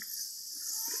crazy.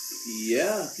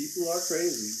 Yeah, people are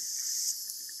crazy.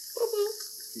 Woo-hoo.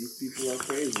 These people are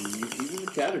crazy. Even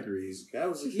the categories. The cat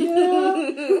was like, yeah.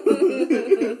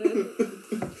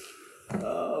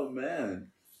 Oh,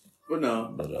 man. But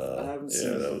no. But, I haven't seen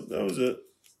it. That was it.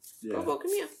 Yeah. Oh,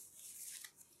 come here.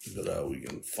 But we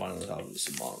can finally hop into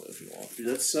some manga if you want.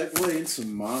 Let's segue into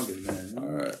manga, man. All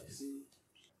right.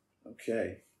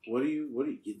 Okay. What do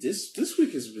you? This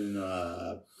week has been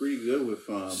pretty good with.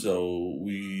 So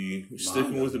we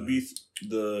sticking with the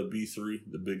B3,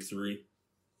 the big three.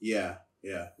 Yeah.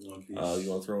 One Piece. You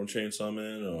want to throw in Chainsaw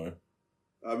Man or?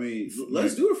 I mean,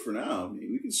 let's do it for now. I mean,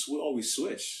 we can always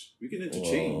switch. We can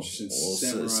interchange since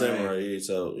Samurai 8's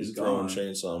out. He's throwing gone.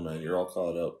 Chainsaw Man. You're all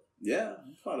caught up. Yeah,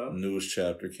 I'm caught up. Newest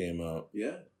chapter came out.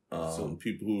 Yeah.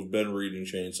 People who've been reading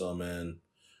Chainsaw Man,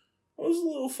 it was a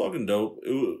little fucking dope.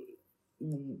 It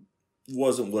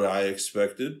wasn't what I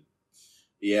expected.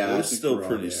 Yeah, it was still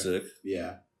pretty sick.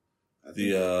 Yeah.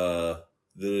 The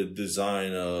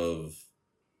design of,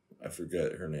 I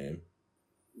forget her name.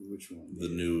 Which one? The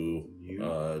new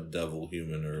devil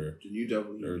human or the new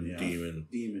devil human, or demon.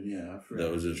 Demon, yeah. I forgot.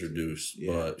 That was introduced,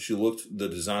 Yeah. but the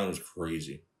design was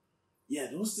crazy. Yeah,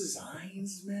 those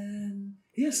designs, man.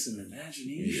 He has some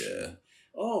imagination. Yeah.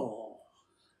 Oh.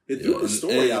 It threw the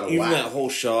story out of even whack. that whole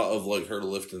shot of like her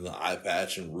lifting the eye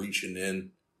patch and reaching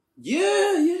in.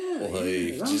 Yeah.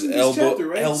 Like That just was elbow, chapter,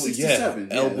 right?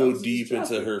 elbow deep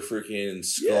into her freaking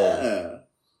skull. Yeah.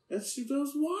 That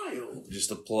was wild. Just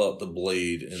to pull out the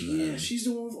blade and then... she's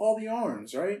the one with all the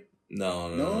arms, right?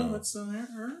 No. That's not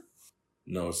her?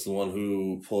 No, it's the one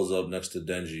who pulls up next to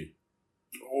Denji.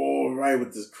 Oh, right,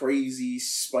 with the crazy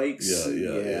spikes.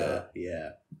 Yeah.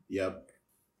 Yep.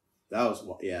 That was,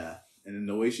 yeah. And then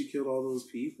the way she killed all those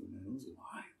people, man, it was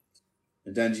wild.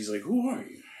 And Denji's like, who are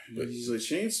you? And he's like,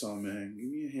 Chainsaw Man, give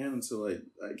me a hand until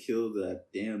I kill that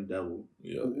damn devil.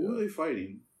 Yeah. Who are they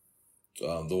fighting?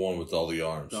 The one with all the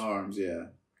arms. The arms, yeah.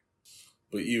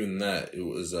 But even that, it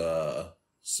was,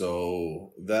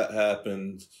 so that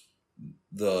happened.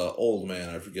 The old man,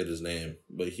 I forget his name,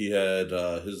 but he had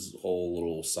his whole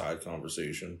little side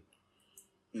conversation.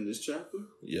 In this chapter?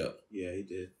 Yeah. Yeah, he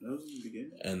did. That was in the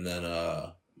beginning. And then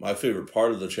my favorite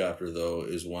part of the chapter, though,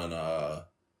 is when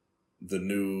the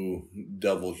new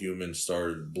devil human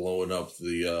started blowing up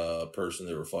the person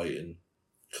they were fighting,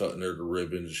 cutting her to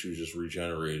ribbons. She was just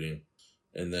regenerating.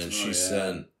 And then she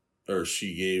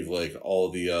gave like all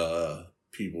the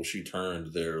people she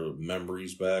turned their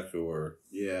memories back or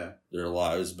their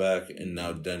lives back, and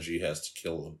now Denji has to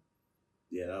kill them.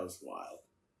 Yeah, that was wild.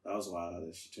 That was wild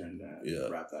that she turned that. Yeah.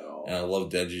 Wrapped that all. And I love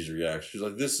Denji's reaction. She's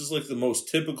like, this is like the most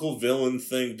typical villain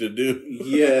thing to do.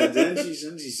 Yeah, Denji's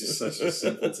just such a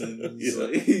simpleton.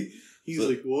 He's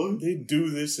like, what? They do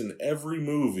this in every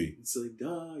movie. It's like,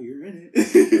 duh, you're in it.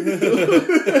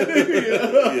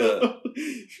 Yeah.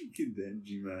 Freaking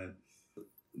Denji, man.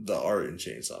 The art in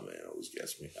Chainsaw Man always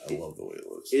gets me. I love the way it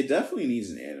looks. It definitely needs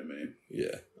an anime.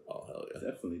 Yeah. Oh, hell yeah. It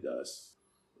definitely does.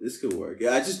 This could work.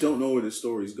 Yeah, I just don't know where the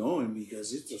story's going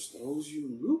because it just throws you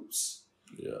in loops.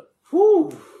 Yeah.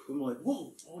 Whew. I'm like,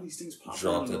 whoa, all these things pop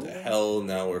Dropped into hell,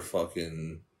 now we're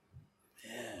fucking...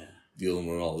 Yeah. dealing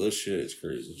with all this shit. It's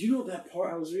crazy. You know that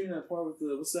part? I was reading that part with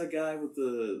what's that guy with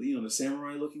the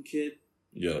samurai looking kid?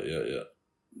 Yeah.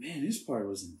 Man, this part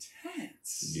was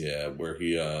intense. Yeah, where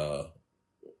he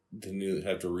didn't he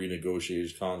have to renegotiate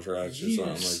his contracts or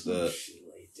something like that. Shit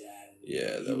like that.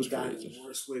 Yeah, that was died crazy. in the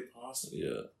worst way possible.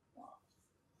 Yeah. Wow.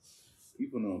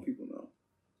 People know.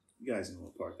 You guys know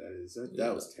what part that is.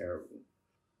 That was terrible.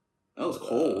 That was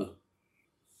cold.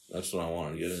 That's what I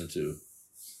wanted to get into.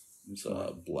 It's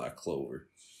Black Clover.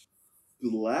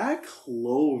 Black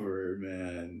Clover,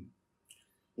 man.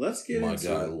 Let's get into my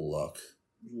guy Luck.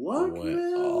 Luck went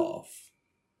man. off.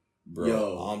 Bro,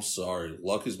 Yo. I'm sorry.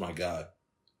 Luck is my guy.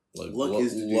 Like Luck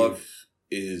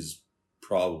is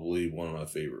probably one of my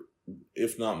favorite,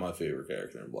 if not my favorite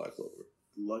character in Black Clover.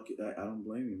 Luck, I don't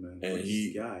blame you, man. And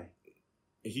guy.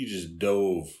 He just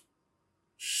dove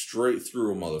straight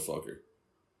through a motherfucker.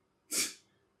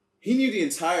 He knew the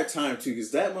entire time too,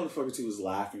 because that motherfucker too was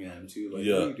laughing at him too. Like,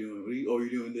 yeah. What are you doing? You're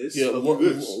doing this? Yeah, Luck,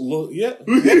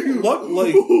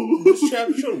 like this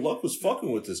chapter showed Luck was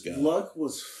fucking with this guy. Luck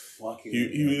was fucking.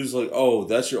 He was like, "Oh,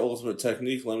 that's your ultimate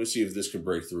technique. Let me see if this could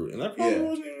break through." And that probably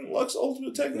wasn't even Luck's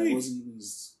ultimate technique. That wasn't even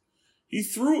his...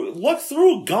 Luck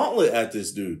threw a gauntlet at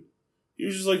this dude. He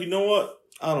was just like, you know what?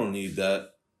 I don't need that.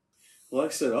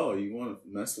 Luck said, "Oh, you want to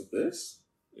mess with this?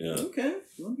 Yeah. Okay,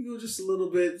 let me go just a little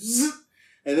bit."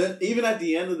 And then even at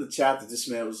the end of the chapter, this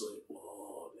man was like,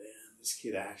 "Oh man, this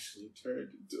kid actually turned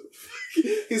into,"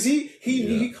 because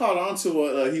he caught on to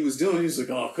what he was doing. He was like,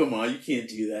 "Oh come on, you can't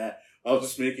do that. I'll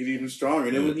just make it even stronger."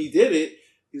 And then when he did it,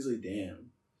 he was like,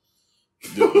 "Damn."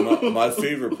 Dude, my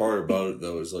favorite part about it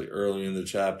though is like early in the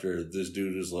chapter, this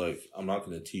dude is like, "I'm not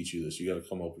going to teach you this. You got to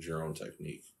come up with your own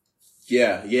technique."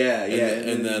 Yeah.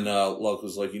 And then Luck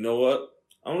was like, "You know what?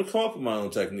 I'm going to come up with my own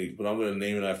technique, but I'm going to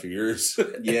name it after yours."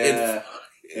 Yeah.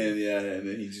 And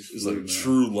then he just was like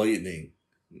true lightning,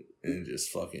 and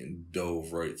just fucking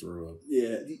dove right through him.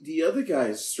 Yeah, the other guy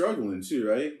is struggling too,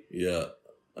 right? Yeah.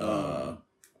 What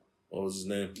was his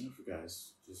name? I forgot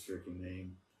his freaking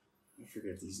name. I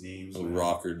forget these names. The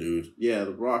rocker dude. Yeah,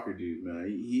 the rocker dude, man.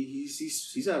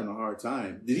 He's having a hard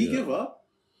time. Did he give up?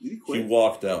 Did he quit? He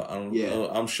walked out.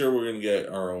 I'm sure we're gonna get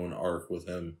our own arc with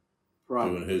him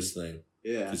doing his thing.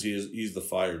 Yeah, because he's the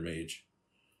fire mage.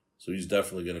 So he's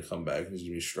definitely going to come back. He's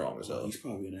going to be strong as hell. He's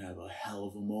probably going to have a hell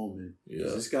of a moment. Yeah.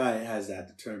 This guy has that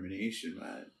determination,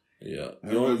 man. Yeah.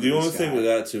 The only thing with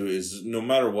that, too, is no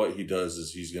matter what he does,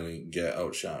 is he's going to get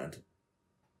outshined.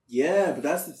 Yeah, but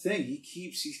that's the thing.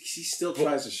 He still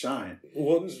tries to shine.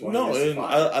 Well, no, and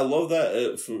I love that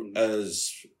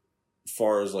as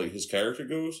far as, like, his character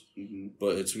goes. Mm-hmm.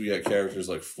 But we got characters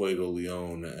like Fuego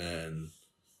Leon and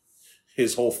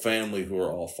his whole family who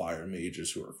are all fire mages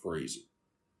who are crazy.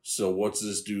 So what's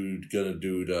this dude gonna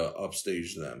do to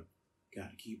upstage them?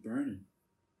 Gotta keep burning.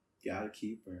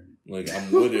 Like,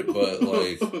 I'm with it, but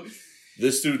like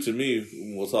this dude to me,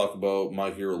 we'll talk about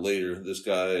My Hero later. This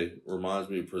guy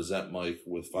reminds me of Present Mike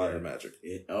with fire magic.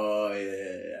 Oh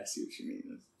yeah, I see what you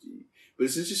mean. But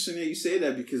it's interesting that you say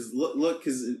that because look,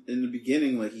 because in the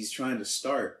beginning, like he's trying to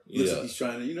start. Listen, he's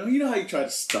trying to, you know how you try to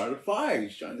start a fire.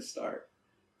 He's trying to start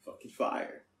fucking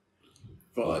fire.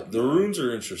 The runes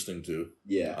are interesting too.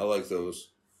 Yeah, I like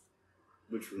those.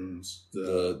 Which runes?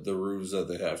 The runes that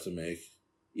they have to make.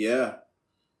 Yeah,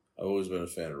 I've always been a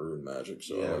fan of rune magic,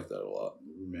 so I like that a lot.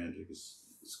 Rune magic is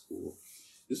cool.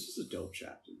 This was a dope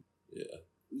chapter. Yeah,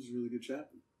 it was a really good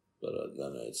chapter. But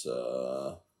then it's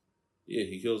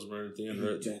he kills him right at the end,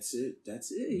 right? That's it.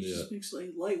 He just makes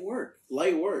light work.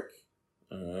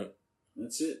 All right.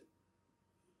 That's it.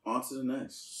 On to the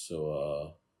next.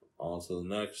 So on to the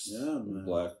next. Yeah, man.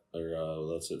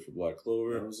 That's it for Black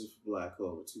Clover. That was it for Black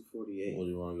Clover. 248. What do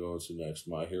you want to go into next?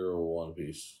 My Hero or One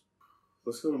Piece?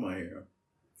 Let's go to My Hero.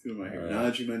 Right. Now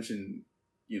that you mentioned,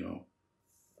 all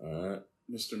right,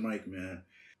 Mr. Mike, man.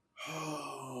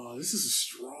 Oh, this is a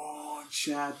strong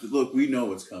chapter. Look, we know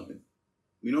what's coming.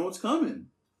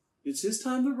 It's his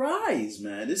time to rise,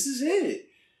 man. This is it.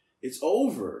 It's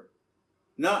over.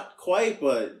 Not quite,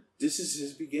 but this is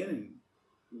his beginning.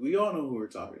 We all know who we're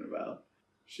talking about.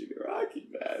 Shigaraki,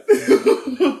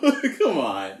 man. Come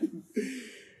on.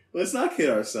 Let's not kid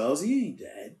ourselves. He ain't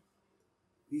dead.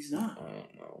 He's not. I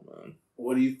don't know, man.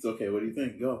 What do you think?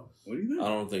 Go. What do you think? I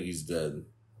don't think he's dead.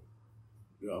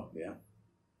 Go, yeah.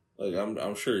 Like,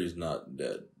 I'm sure he's not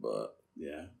dead, but...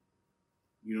 Yeah.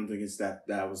 You don't think it's that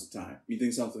was the time? You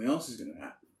think something else is going to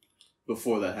happen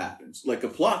before that happens? Like a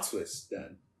plot twist,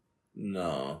 then?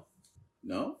 No?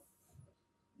 Yeah.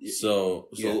 So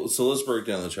let's break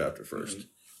down the chapter first. Mm-hmm.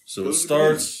 So it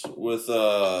starts with,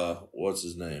 what's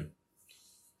his name?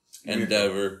 Mirko.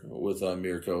 Endeavor with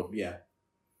Mirko. Yeah.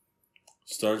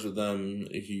 Starts with them.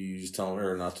 He's telling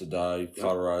her not to die,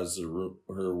 cauterize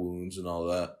her wounds and all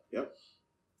that. Yep.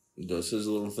 Does his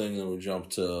little thing, and we jump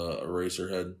to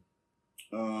Eraserhead.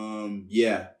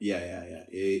 Yeah.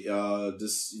 They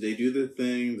do their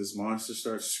thing. This monster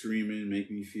starts screaming,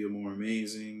 making me feel more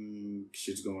amazing.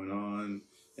 Shit's going on,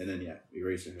 and then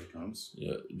Eraserhead comes.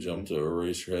 Yeah, jump to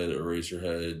Eraserhead.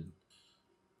 Eraserhead,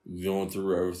 going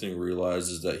through everything,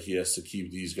 realizes that he has to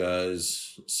keep these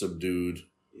guys subdued.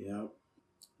 Yep.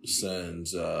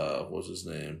 Sends what's his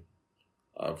name?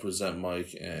 Present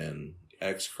Mike and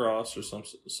X-Cross or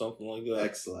something like that.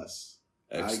 X-Less.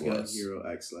 Icon Hero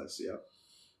X-Less. Yep.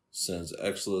 Sends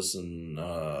X-Less and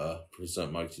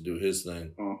Present Mike to do his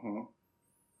thing.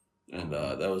 And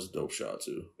that was a dope shot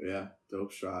too. Yeah,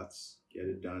 dope shots. Get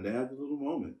it done. They had a little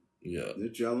moment. Yeah. They're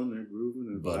gelling, they're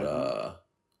grooving, but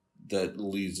that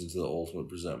leads into the ultimate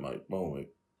Present Mike moment.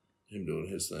 Him doing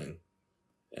his thing.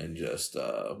 And just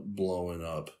blowing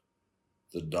up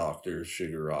the Doctor,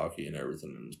 Shigaraki, and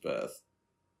everything in his path.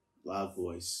 Loud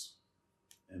voice.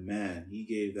 And man, he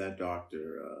gave that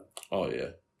Doctor... oh,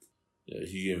 yeah. Yeah,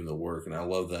 he gave him the work, and I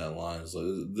love that line. It's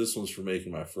like, this one's for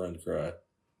making my friend cry.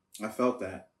 I felt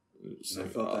that. Like, I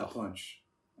felt that punch.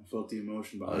 I felt the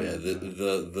emotion behind it.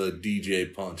 The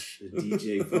DJ punch. The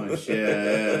DJ punch.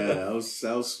 Yeah. That was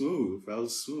smooth. That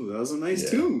was a nice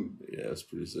tune. Yeah, it's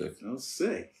pretty sick. That was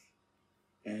sick.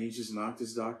 And he just knocked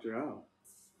his Doctor out.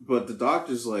 But the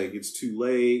Doctor's like, it's too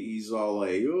late. He's all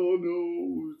like, oh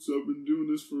no, I've been doing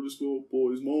this for this little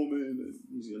boy's moment. And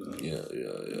he's gonna...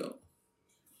 Yeah.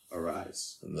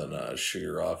 Arise. And then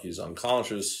Shigaraki's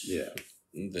unconscious. Yeah.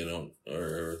 They don't...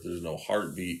 Or there's no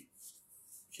heartbeat.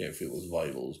 Can't feel his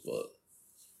vitals, but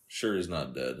sure he's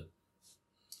not dead.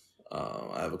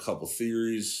 I have a couple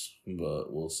theories,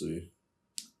 but we'll see.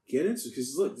 Get into,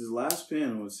 because look, the last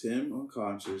panel was him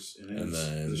unconscious, and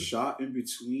then the shot in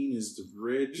between is the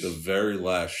bridge. The very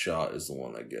last shot is the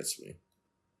one that gets me.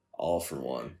 All for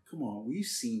one. Come on, we've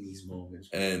seen these moments.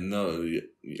 Bro. And no,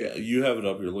 you have it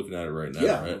up. You're looking at it right now,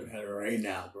 yeah, right? I'm looking at it right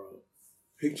now, bro.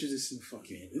 Picture this in the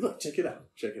fucking... Look, check it out.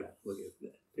 Look at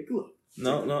that. Take a look.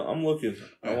 No, I'm looking.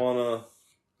 I want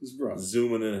to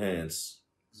zoom and enhance.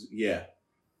 Yeah.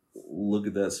 Look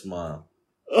at that smile.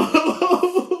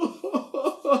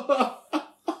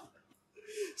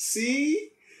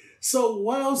 See? So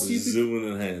what else do you think? Zoom and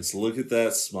enhance. Look at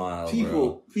that smile,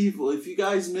 people, if you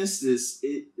guys missed this,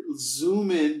 zoom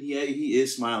in. Yeah, he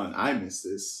is smiling. I missed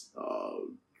this.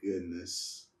 Oh,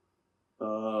 goodness.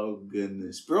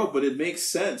 Bro, but it makes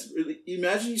sense.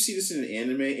 Imagine you see this in an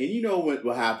anime, and you know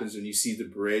what happens when you see the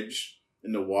bridge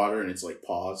in the water and it's like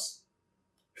paused.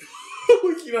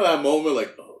 You know that moment,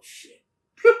 like, oh shit.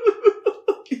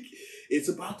 It's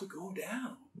about to go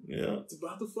down. Yeah. It's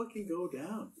about to fucking go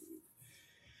down, dude.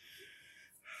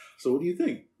 So what do you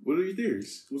think? What are your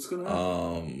theories? What's gonna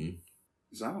happen?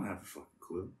 Because I don't have a fucking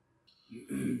clue.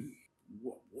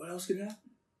 What else could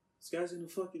happen? This guy's gonna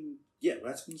fucking... Yeah,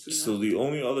 that's what's gonna happen. So the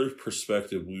only other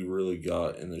perspective we really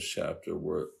got in this chapter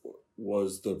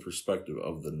was the perspective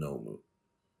of the Nomu.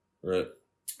 Right?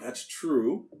 That's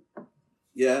true.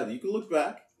 Yeah, you can look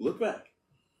back. No,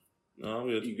 I'm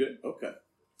good. You good? Okay.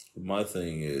 My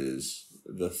thing is,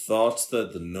 the thoughts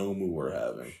that the Nomu were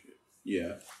having.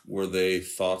 Yeah. Were they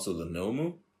thoughts of the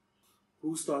Nomu?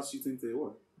 Whose thoughts do you think they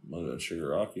were? Might have been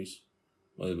Shigaraki's.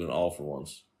 Might have been All for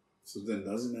One's. So then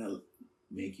doesn't that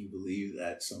make you believe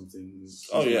that something's...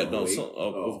 Oh, yeah. No,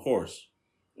 of course.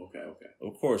 Okay.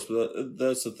 Of course, but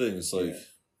that's the thing. It's like... Yeah.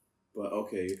 But,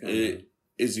 okay, you're kind of...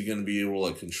 Is he going to be able to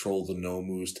like control the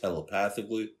Nomus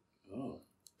telepathically? Oh.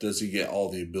 Does he get all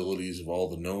the abilities of all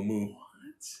the Nomu? What?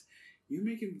 You're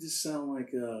making this sound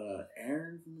like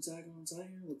Aaron from Attack on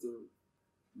Titan with the...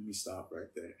 Let me stop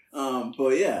right there.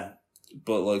 But yeah.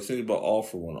 But like, think about All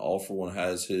for One. All for One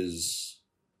has his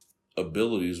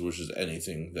abilities, which is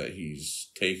anything that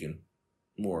he's taken,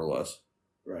 more or less.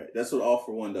 Right. That's what All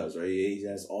for One does, right? He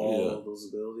has all of those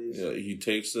abilities. Yeah, he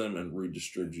takes them and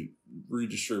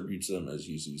redistributes them as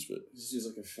he sees fit. This is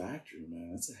like a factory,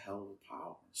 man. That's a hell of a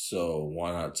power. So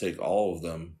why not take all of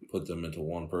them, put them into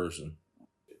one person?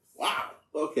 Wow.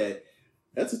 Okay.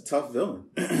 That's a tough villain.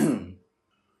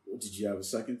 Did you have a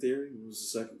second theory? What was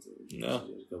the second theory? No.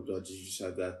 Did you just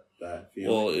have that feeling?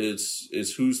 Well,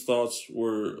 it's whose thoughts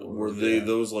were they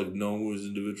those like Nomu's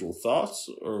individual thoughts,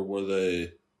 or were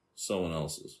they someone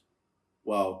else's?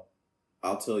 Well,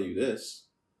 I'll tell you this.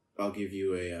 I'll give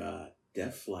you a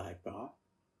death flag thought,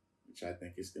 which I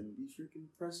think is going to be freaking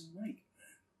President Mike.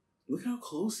 Look how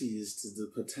close he is to the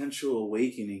potential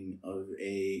awakening of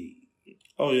a...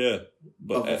 Oh, yeah.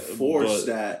 But, of a force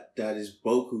that is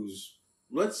Boku's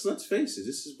let's face it.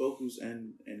 This is Boku's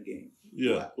end game.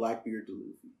 Yeah. Blackbeard to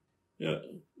Luffy. Yeah.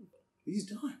 He's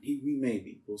done. He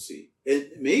maybe. We'll see.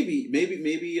 Maybe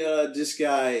this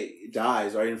guy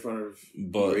dies right in front of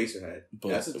Eraserhead.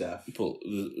 That's a death.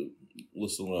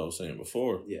 Listen to what I was saying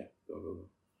before. Yeah. Go.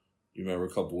 You remember a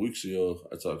couple weeks ago,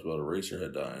 I talked about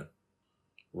Eraserhead dying.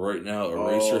 Right now,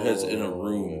 Eraserhead's in a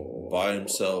room by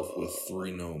himself with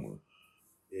 3 Nomu.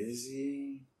 Is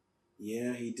he?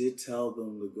 Yeah, he did tell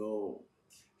them to go.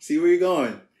 See where you're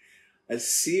going. I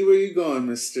see where you're going,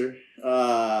 mister.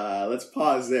 Let's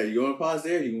pause there. You want to pause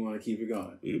there or do you want to keep it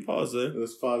going? We can pause there.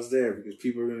 Let's pause there because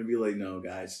people are going to be like, no,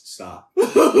 guys, stop.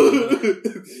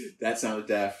 That sounds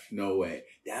deaf. No way.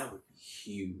 That would be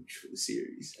huge for the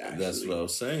series, actually. That's what I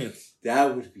was saying.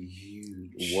 That would be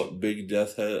huge. What big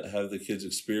death have the kids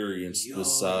experienced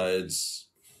besides...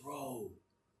 Bro.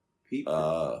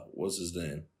 People. What's his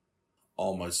name?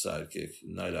 All Might's sidekick,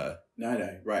 Night Eye.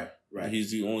 Right.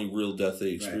 He's the only real death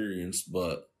they experienced,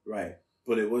 but... Right.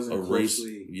 But it wasn't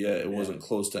closely... it wasn't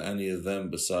close to any of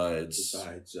them besides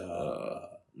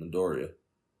Midoriya.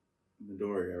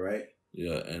 Midoriya, right?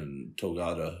 Yeah, and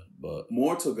Togata, but...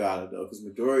 More Togata, though, because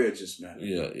Midoriya just met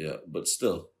him. Yeah, but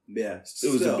still. Yeah,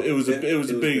 it was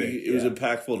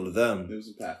impactful to them. It was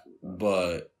impactful.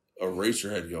 But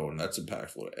Eraserhead going, that's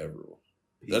impactful to everyone.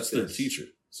 That's their teacher.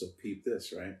 So peep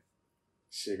this, right?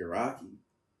 Shigaraki,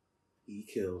 he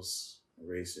kills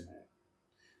Eraserhead.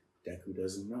 Deku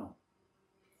doesn't know.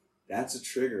 That's a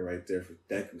trigger right there for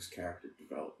Deku's character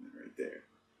development right there.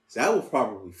 So that will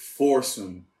probably force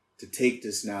him to take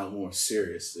this now more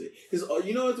seriously. Because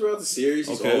throughout the series,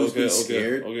 he's always been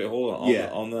scared. Okay, hold on.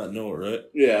 On that note, right?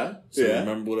 Yeah. So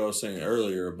remember what I was saying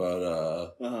earlier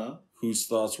about whose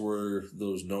thoughts were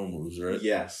those Nomus, right?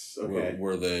 Yes. Okay.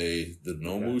 Were they the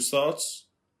Nomu's thoughts?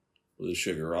 Were they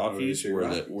Shigaraki's?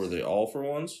 Were they all for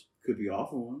ones? Could be all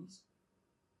for ones.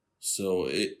 So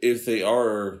if the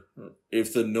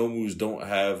Nomus don't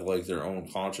have like their own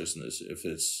consciousness, if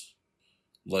it's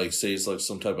like, say it's like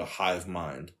some type of hive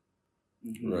mind,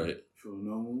 right? For the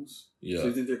Nomus? Yeah. So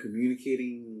you think they're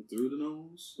communicating through the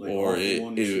Nomus? Like or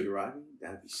Shigaraki?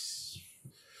 That'd be...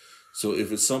 So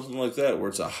if it's something like that, where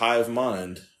it's a hive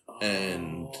mind,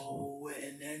 and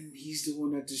then he's the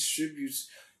one that distributes.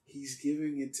 He's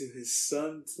giving it to his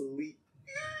son to lead.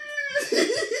 You give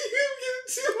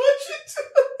too much into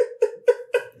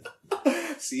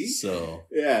it. See? So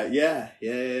yeah.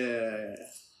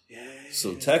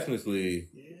 So technically,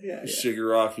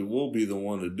 Shigaraki will be the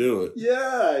one to do it.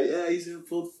 Yeah, he's gonna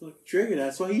pull the fucking trigger.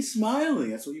 That's why he's smiling.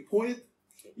 That's why you pointed.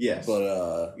 Yes.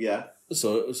 But yeah.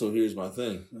 So here's my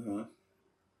thing.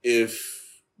 If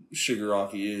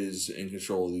Shigaraki is in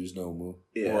control of these Nomu,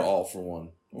 or All for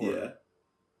One, or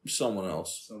someone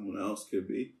else could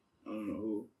be. I don't know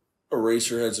who.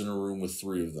 Eraserhead's in a room with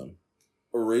 3 of them.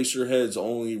 Eraserhead's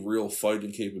only real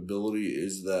fighting capability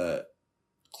is that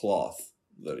cloth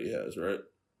that he has, right?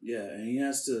 Yeah, and he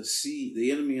has to see,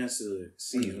 the enemy has to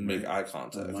see him. Make eye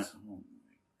contact. Oh my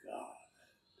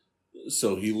God.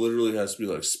 So he literally has to be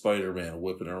like Spider-Man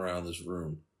whipping around this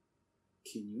room.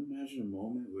 Can you imagine a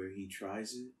moment where he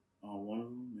tries it on one of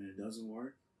them and it doesn't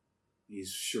work?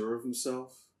 He's sure of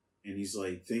himself and he's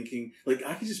like thinking, like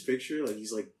I can just picture like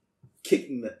he's like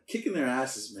kicking their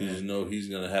asses, man. You know he's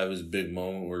gonna have his big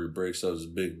moment where he breaks out his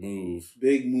big move.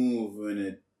 And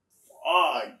it.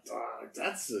 Oh, dog,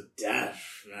 that's a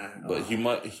death, man. But he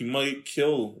might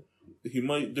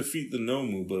defeat the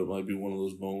Nomu, but it might be one of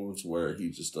those moments where he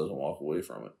just doesn't walk away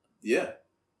from it. Yeah.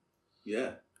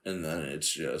 And then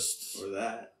it's just... Or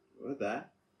that.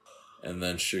 And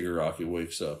then Shigaraki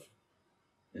wakes up.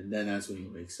 And then that's when he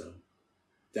wakes up.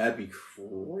 That'd be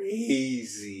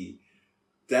crazy.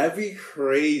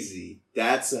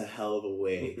 That's a hell of a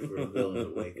way for a villain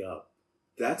to wake up.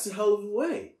 That's a hell of a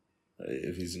way.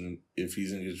 If he's in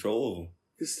control of him.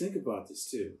 Because think about this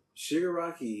too.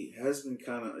 Shigaraki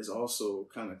is also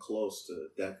kind of close to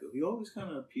Deku. He always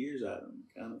kind of appears at him,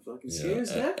 kind of fucking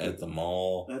scares Deku. At the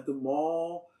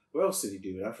mall. Where else did he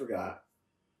do it? I forgot.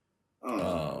 I don't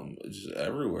know. Just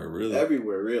everywhere, really.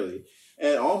 Everywhere, really.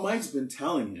 And All Might's been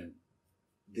telling him,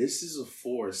 this is a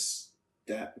force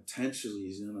that potentially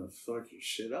is gonna fuck your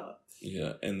shit up.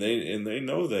 Yeah, and they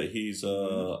know that he's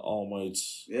All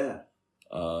Might's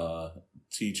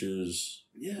teacher's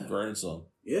grandson.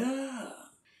 Yeah,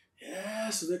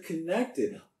 so they're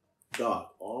connected. Dog,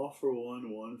 all for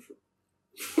one for...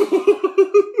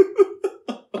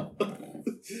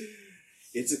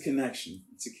 It's a connection.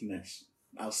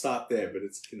 I'll stop there, but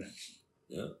it's a connection.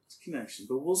 Yeah. It's a connection.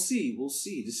 But we'll see.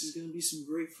 This is going to be some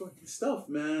great fucking stuff,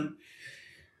 man.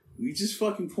 We just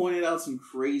fucking pointed out some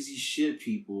crazy shit,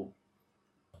 people.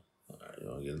 Alright, You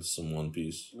know, get some One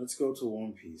Piece. Let's go to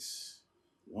One Piece.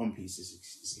 One Piece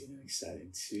is getting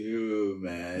exciting too,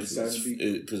 man. It's starting to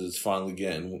be because it's finally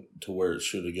getting to where it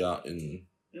should have gotten.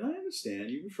 And I understand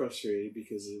you were frustrated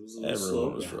because it was a little Everyone slow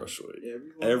was down. frustrated.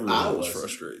 Everyone was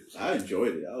frustrated. I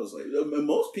enjoyed it. I was like, and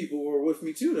most people were with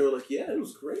me too. They were like, yeah, it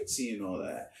was great seeing all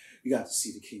that. You got to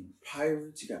see the King of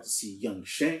Pirates. You got to see young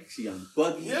Shanks, young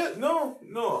Buggy. Yeah, no.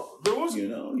 There was you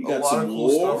a got lot some of cool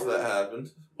lore. stuff that happened.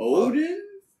 Odin?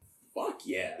 Fuck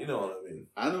yeah. You know what I mean.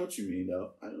 I know what you mean,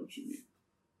 though. I know what you mean.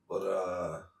 But,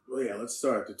 well, yeah, let's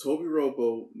start. The Toby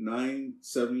Ropo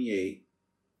 978.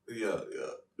 Yeah.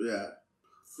 Yeah.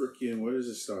 Freaking, where does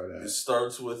it start at? It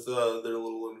starts with their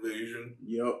little invasion.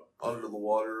 Yep. Under the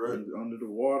water, right? Under the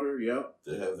water, yep.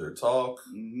 They have their talk,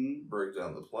 Mm-hmm. break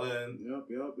down the plan. Yep.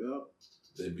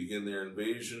 They begin their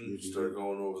invasion, They do. start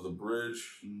going over the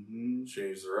bridge, Mm-hmm.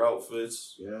 change their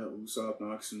outfits. Yeah, Usopp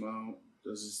knocks him out,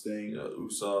 does his thing. Yeah,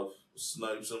 Usopp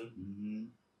snipes him. Mm-hmm.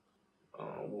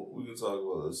 We can talk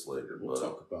about this later. We'll but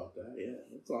talk about that, yeah.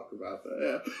 We'll talk about that,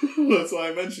 yeah. That's why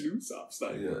I mentioned Usopp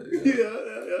sniping. Yeah.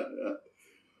 yeah.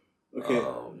 Okay.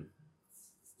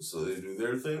 So they do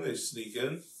their thing, they sneak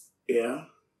in, Yeah.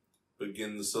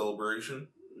 begin the celebration.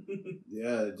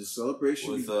 Yeah, the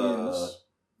celebration With begins.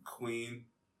 Queen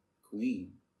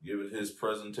Queen. giving his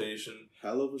presentation,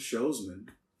 Hell of a showsman.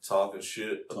 talking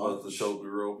shit about the Talking Toby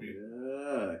Ropey.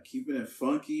 Yeah, keeping it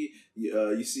funky.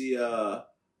 You see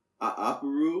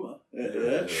Aparu. Yeah.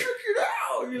 Trick it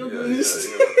out. You know, Yeah, doing this.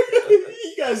 yeah.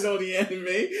 You guys know the anime.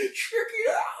 Trick it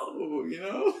out. You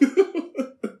know,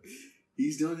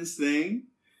 he's doing his thing,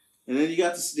 and then you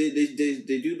got to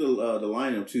they do the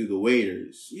lineup too. The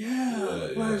waiters,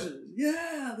 the pleasures,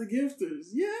 the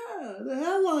gifters, the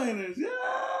headliners,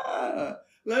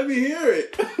 Let me hear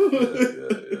it.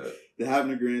 Yeah. They're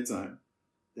having a grand time.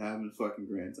 They're having a fucking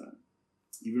grand time.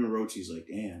 Even Orochi's like,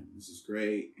 damn, this is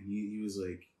great. And he was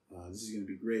like, this is going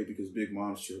to be great because Big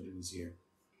Mom's children is here.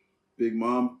 Big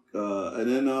Mom. And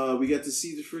then we get to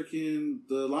see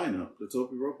the lineup, the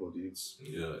Topi Roppo dudes.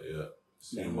 Yeah.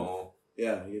 See them all.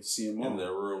 Yeah, you get to see them all. In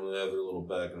their room, they have their little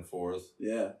back and forth.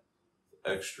 Yeah.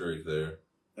 X-Drake there.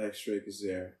 X-Drake is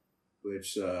there.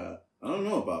 Which, I don't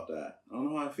know about that. I don't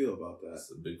know how I feel about that.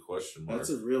 That's a big question mark. That's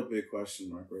a real big question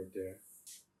mark right there.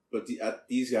 But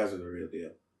these guys are the real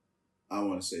deal. I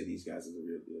want to say these guys are the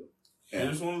real deal.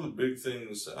 Here's one of the big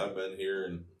things I've been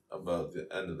hearing about the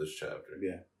end of this chapter.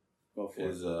 Yeah. Go for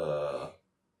is, it.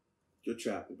 Good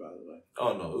chapter, by the way.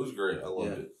 Oh, no, it was great. I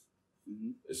loved it.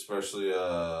 Mm-hmm. Especially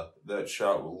that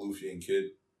shot with Luffy and Kid.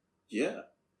 Yeah.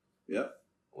 Yep.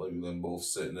 Like them both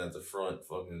sitting at the front,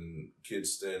 fucking Kid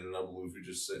standing up, Luffy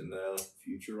just sitting down.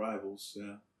 Future rivals,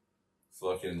 yeah.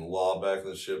 Fucking Law back in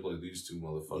the ship like these two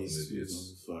motherfucking These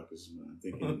idiots. two motherfuckers, man.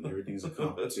 Thinking everything's a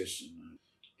competition, man.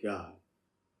 God.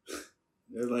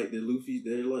 They're like the Luffy,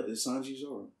 they're like the Sanji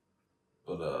Zoro.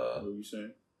 But, What were you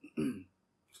saying?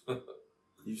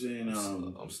 You saying,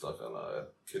 I'm stuck on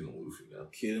Kid and Luffy now.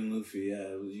 Kid and Luffy, yeah.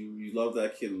 You love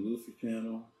that Kid and Luffy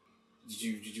panel. Did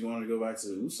you want to go back to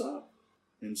Usopp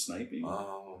and sniping?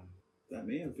 That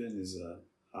may have been his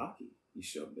hockey he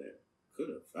showed there. Could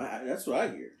have. That's what I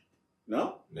hear.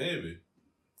 No? Maybe.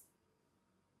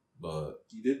 But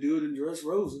He did do it in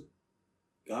Dressrosa.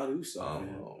 God, Usopp, I don't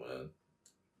man. know, man.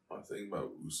 My thing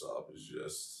about Usopp is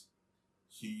just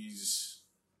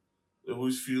it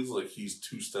always feels like he's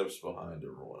 2 steps behind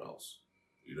everyone else.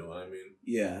 You know what I mean?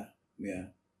 Yeah.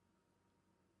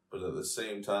 But at the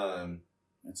same time,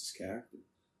 That's his character.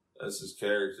 that's his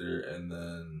character, and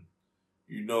then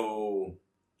you know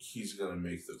he's gonna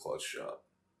make the clutch shot.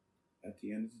 At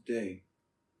the end of the day,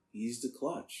 he's the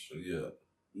clutch. Yeah.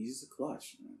 He's the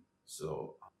clutch, man.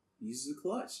 So He's the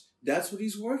clutch. That's what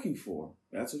he's working for.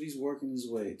 That's what he's working his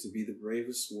way to be the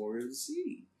bravest warrior of the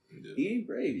sea. yeah. He ain't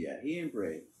brave yet. He ain't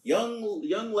brave.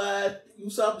 Young lad.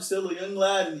 Usopp is still a young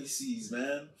lad in these seas,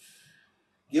 man.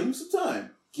 Give him some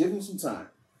time.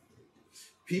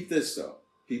 Peep this, though.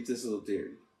 Peep this little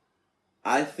theory.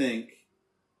 I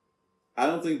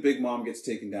don't think Big Mom gets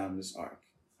taken down in this arc.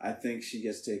 I think she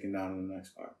gets taken down in the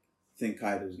next arc. I think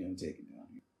Kaido's getting taken down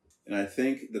here. And I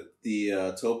think that the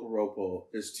Toporopo,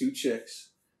 there's 2 chicks.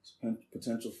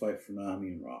 Potential fight for Nami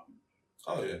and Robin.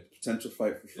 Oh yeah. Potential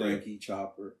fight for Frankie,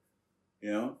 Chopper.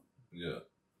 You know? Yeah.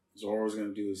 Zoro's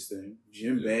gonna do his thing.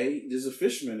 Jinbei, there's a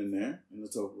fisherman in there in the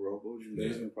Toporopo.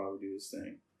 Jinbei's gonna probably do his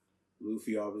thing.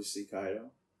 Luffy, obviously, Kaido.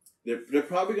 They're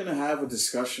probably gonna have a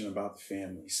discussion about the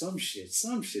family. Some shit. This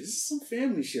is some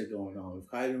family shit going on with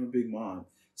Kaido and Big Mom.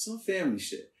 Some family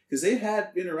shit. Because they've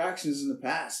had interactions in the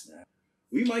past now.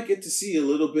 We might get to see a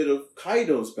little bit of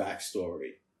Kaido's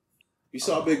backstory. We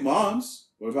saw Big Mom's.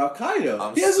 What about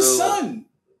Kaido? He has a son.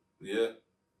 Yeah.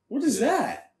 What is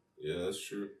that? Yeah, that's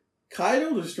true.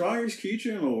 Kaido, the strongest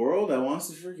creature in the world that wants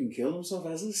to freaking kill himself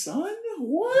as a son?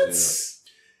 What?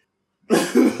 Yeah.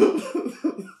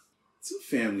 Some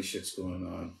family shit's going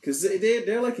on. Because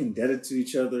they're like indebted to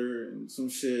each other and some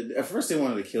shit. At first they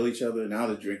wanted to kill each other, now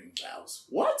they're drinking vows.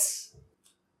 What?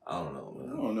 I don't know,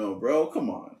 man. I don't know, bro. Come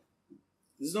on.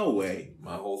 There's no way.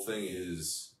 My whole thing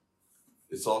is,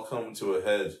 it's all coming to a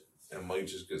head and might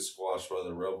just get squashed by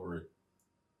the revelry.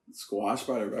 Squashed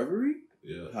by the revelry?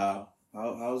 Yeah.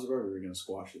 How's the revelry gonna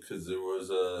squash it? Because there was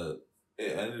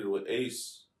it ended with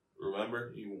Ace.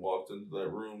 Remember? He walked into that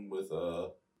room with I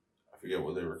forget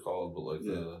what they were called, but like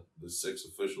the 6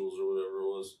 officials or whatever it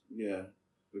was. Yeah.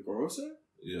 The Gorosei?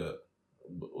 Yeah.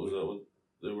 Was that what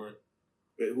they were?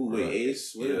 Wait,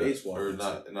 Ace? Where did Ace walk or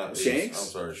into? not Shanks? Ace. I'm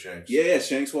sorry, Shanks. Yeah,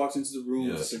 Shanks walks into the room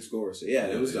with the 6 Gorosei. Yeah,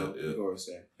 it was them. The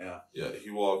Gorosei. Yeah. Yeah,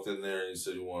 he walked in there and he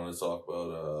said he wanted to talk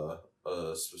about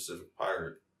a specific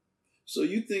pirate. So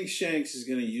you think Shanks is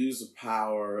going to use the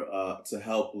power to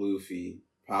help Luffy,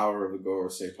 power of the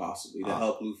Gorosei possibly, to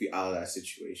help Luffy out of that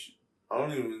situation? I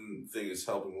don't even think it's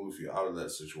helping Luffy out of that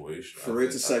situation. For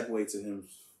it to segue to him,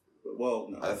 well,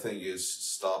 no. I think it's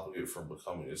stopping it from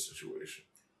becoming a situation.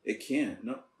 It can't.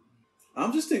 No,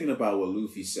 I'm just thinking about what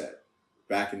Luffy said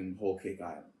back in Whole Cake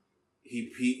Island.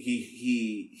 He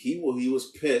was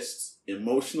pissed,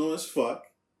 emotional as fuck,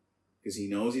 because he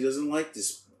knows he doesn't like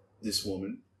this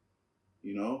woman.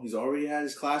 You know, he's already had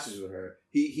his clashes with her.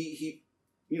 He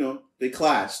you know, they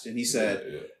clashed, and he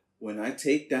said, "When I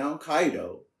take down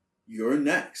Kaido, you're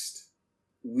next."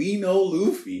 We know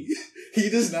Luffy.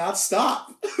 He does not stop.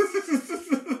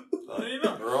 No, you're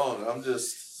not wrong. I'm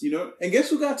just... You know, and guess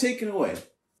who got taken away?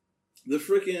 The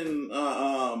freaking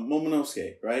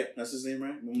Momonosuke, right? That's his name,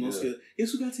 right? Momonosuke. Yeah.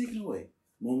 Guess who got taken away?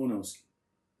 Momonosuke.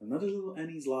 Another little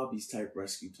Enies Lobbies type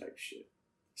rescue type shit.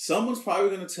 Someone's probably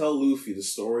going to tell Luffy the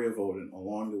story of Odin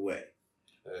along the way.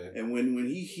 Hey. And when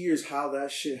he hears how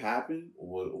that shit happened...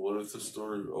 What if the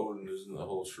story of Odin isn't the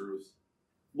whole truth?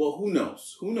 Well, who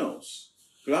knows? Who knows?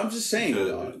 But I'm just saying,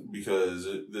 because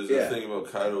there's a thing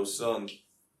about Kaido's son,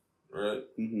 right?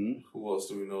 Mm-hmm. Who else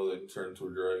do we know that can turn into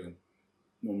a dragon?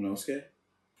 Momonosuke?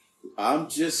 I'm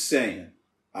just saying.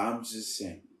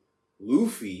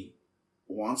 Luffy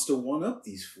wants to one-up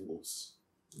these fools.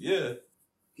 Yeah.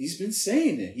 He's been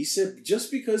saying it. He said, just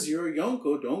because you're a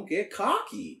Yonko, don't get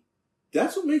cocky.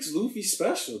 That's what makes Luffy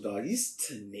special, dog. He's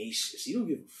tenacious. He don't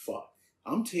give a fuck.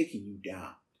 I'm taking you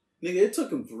down. Nigga, it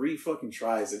took him 3 fucking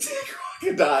tries to take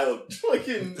Crocodile.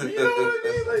 Fucking, you know what I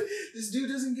mean? Like, this dude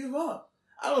doesn't give up.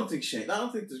 I don't think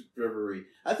the Reverie.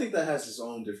 I think that has its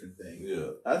own different thing.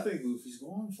 Yeah. I think Luffy's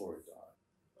going for it,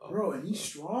 dog. Bro, and he's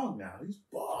strong now. He's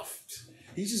buffed.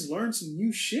 He just learned some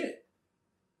new shit.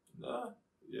 Nah.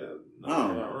 Yeah. No,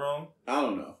 you're not wrong. I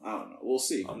don't know. We'll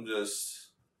see.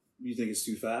 You think it's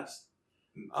too fast?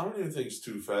 I don't even think it's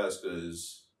too fast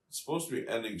because it's supposed to be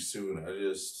ending soon. I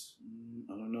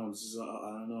don't know. I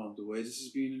don't know. The way this is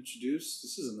being introduced,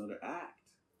 this is another act.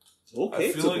 It's okay.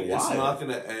 I feel like it's not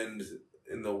going to end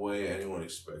in the way anyone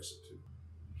expects it to.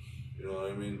 You know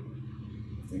what I mean?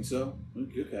 You think so?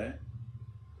 Okay.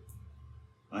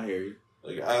 I hear you.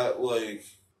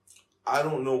 I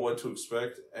don't know what to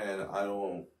expect, and I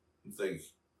don't think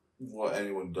what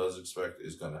anyone does expect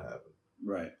is going to happen.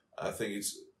 Right. I think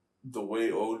it's the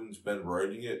way Odin's been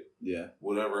writing it. Yeah.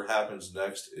 Whatever happens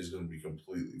next is going to be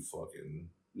completely fucking...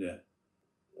 Yeah.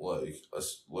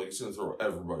 It's going to throw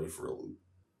everybody for a loop.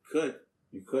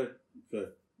 You could.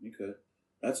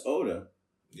 That's Oda.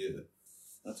 Yeah.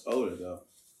 That's Oda, though.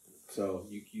 So,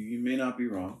 you may not be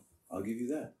wrong. I'll give you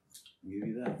that.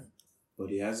 But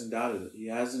he hasn't doubted it. He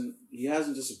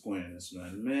hasn't disappointed us,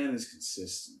 man. The man is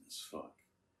consistent as fuck.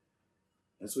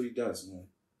 That's what he does, man.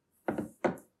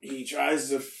 He tries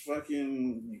to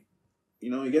fucking,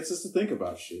 he gets us to think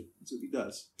about shit. That's what he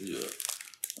does. Yeah.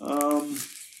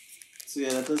 So yeah,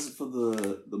 that does it for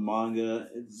the manga.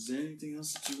 Is there anything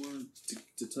else that you wanted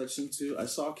to touch into? I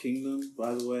saw Kingdom,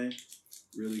 by the way.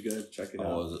 Really good. Check it out.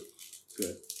 How was it?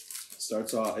 Good.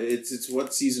 Starts off. It's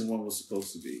what season 1 was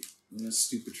supposed to be. And that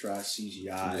stupid trash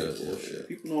CGI bullshit. Yeah.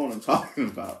 People know what I'm talking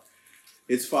about.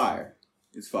 It's fire.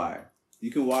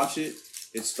 You can watch it.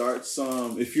 It starts,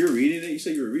 if you're reading it, you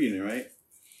said you were reading it, right?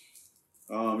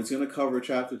 It's going to cover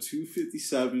chapter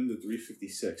 257 to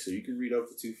 356. So you can read up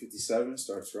to 257,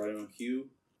 starts right on cue,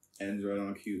 ends right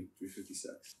on cue,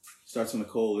 356. Starts on the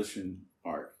Coalition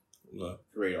arc. No.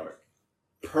 Great arc.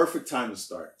 Perfect time to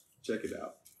start. Check it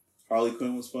out. Harley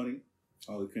Quinn was funny.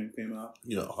 Harley Quinn came out.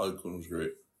 Yeah, Harley Quinn was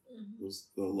great.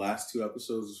 The last 2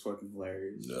 episodes was fucking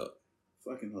hilarious. Yeah.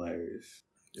 Fucking hilarious.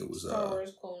 It was, Star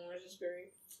Wars, Clone Wars is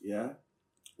great. Yeah?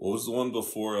 What was the one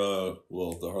before,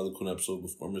 the Harley Quinn episode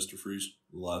before Mr. Freeze?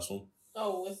 The last one?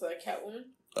 Oh, with Catwoman?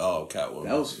 Oh, Catwoman.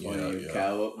 That was funny. Yeah.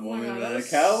 Catwoman. God,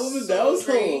 Catwoman, that was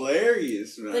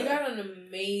hilarious, man. They got an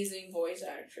amazing voice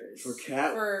actress. For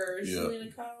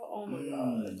Selena Kyle. Oh my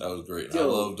god. That was great. Yo. I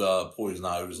loved Poison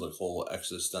Ivy's like whole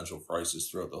existential crisis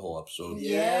throughout the whole episode.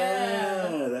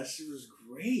 Yeah, that shit was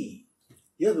great.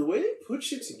 Yeah, the way they put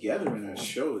shit together in that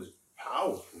show is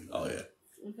powerful. Man. Oh, yeah.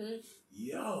 Mm-hmm.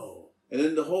 Yo. And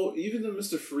then even the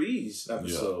Mr. Freeze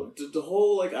episode, the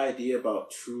whole like idea about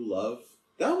true love,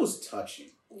 that was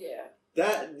touching. Yeah.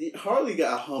 Harley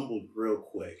got humbled real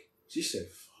quick. She said,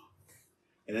 fuck.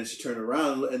 And then she turned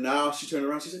around, and now she turned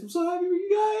around, she's like, I'm so happy for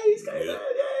you guys. Yeah.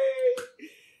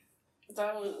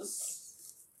 That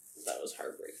was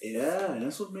heartbreaking. Yeah, and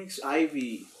that's what makes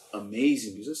Ivy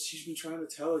amazing, because she's been trying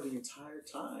to tell her the entire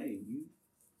time,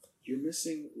 you're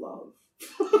missing love.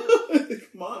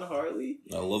 Come on, Harley.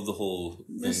 I love the whole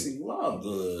missing love.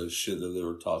 The shit that they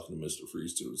were talking to Mr.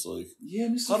 Freeze to. It's like, yeah,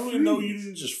 Mr. How do Freeze. we know you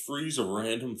didn't just freeze a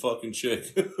random fucking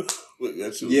chick? Like,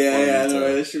 that shit was yeah, funny.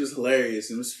 no, that shit was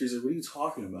hilarious. And Mr. Freeze like, what are you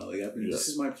talking about? Like, this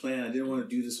is my plan. I didn't want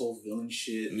to do this whole villain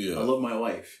shit. Yeah. I love my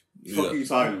wife. Yeah. What are you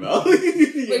talking about?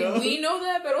 You know? We know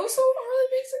that, but also Harley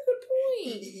makes a good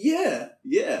point.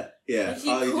 Yeah. Like, he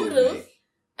Harley could did have make.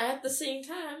 at the same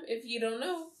time, if you don't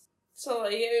know. So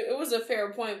like, it was a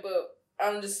fair point, but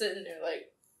I'm just sitting there like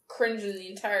cringing the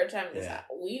entire time. Yeah.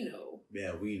 We know.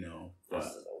 Yeah, we know. But,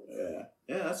 This is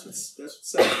yeah. That's what's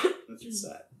sad. That's what's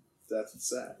sad. That's what's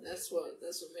sad. That's what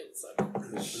made it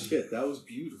suck. Shit, that was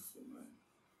beautiful, man.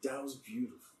 That was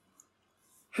beautiful.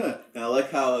 And I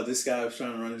like how this guy was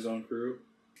trying to run his own crew,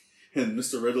 and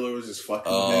Mr. Riddler was just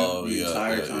fucking him the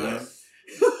entire time.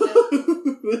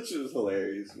 That shit was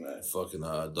hilarious, man. Fucking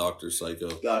Dr. Psycho.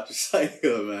 Dr.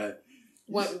 Psycho, man.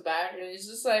 Went back and he's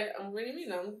just like, what do you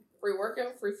mean? I'm free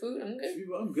workout, free food. I'm good.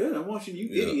 I'm good. I'm watching you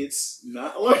idiots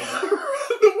not learn how to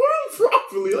run the world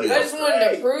properly. Like, I just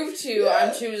wanted to prove to you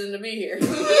I'm choosing to be here. He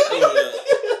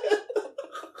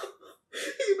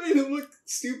made him look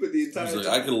stupid the entire He's like,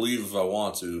 time. I could leave if I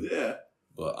want to. Yeah.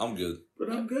 But I'm good. But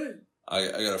I'm good. I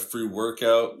got a free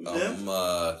workout. Yeah. I'm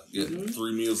getting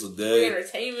 3 meals a Free day.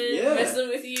 entertainment, Yeah. messing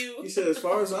with you. He said, as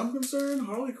far as I'm concerned,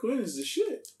 Harley Quinn is the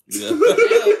shit. Yeah.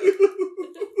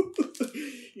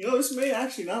 You know, this may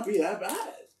actually not be that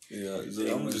bad. Yeah. He's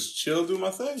like, I'm gonna just chill, do my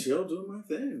thing. Chill, doing my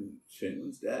thing.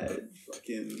 Finland's dead.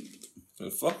 Fucking.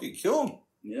 And fuck it, kill him.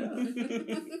 Yeah.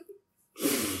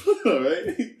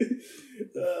 Alright.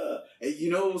 And you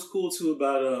know what was cool too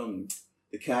about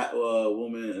the cat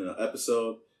woman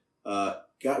episode? We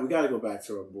gotta go back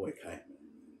to our boy Kite Man.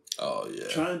 Oh yeah.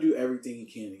 Trying to do everything he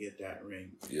can to get that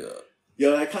ring. Yeah.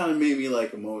 Yo, that kind of made me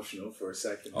like emotional for a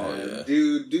second, man. Oh, yeah.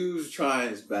 Dude's trying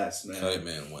his best, man. Kite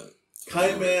Man went.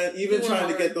 Kite Man, even He trying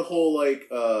went to get the whole like,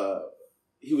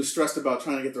 he was stressed about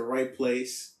trying to get the right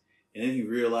place, and then he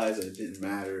realized that it didn't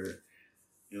matter,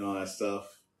 and all that stuff.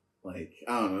 Like,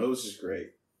 I don't know, it was just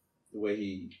great. The way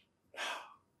it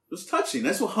was touching.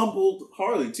 That's what humbled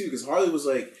Harley too, because Harley was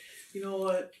like, you know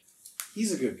what?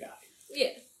 He's a good guy.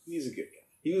 Yeah. He's a good guy.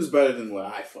 He was better than what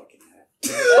I fucking had.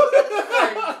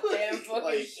 Damn fucking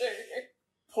Like, sure.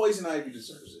 Poison Ivy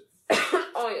deserves it.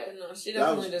 Oh yeah, no, she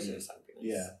definitely deserves happiness.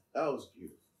 Yeah, that was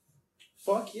beautiful.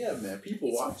 Fuck yeah, man. People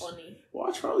It's watch. funny.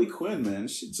 Watch Harley Quinn, man.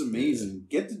 Shit's amazing.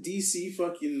 Get the DC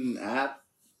fucking app.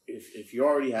 If you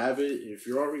already have it, if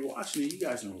you're already watching it, you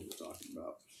guys know what we're talking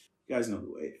about. You guys know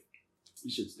the way.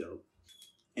 This shit's dope.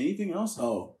 Anything else?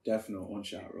 Oh, Death Note, one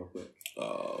shot real quick.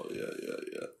 Oh yeah.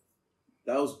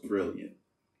 That was brilliant.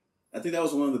 I think that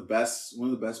was one of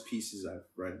the best pieces I've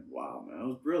read in a while, man. It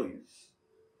was brilliant.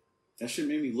 That shit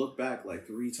made me look back like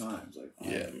 3 times. Like, oh,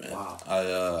 Yeah, man. Wow.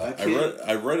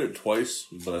 I read it twice,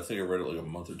 but I think I read it like a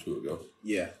month or 2 ago.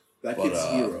 Yeah. That kid's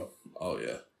hero. Oh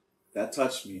yeah. That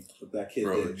touched me. What that kid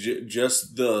Bro, did.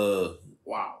 just the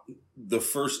Wow.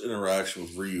 first interaction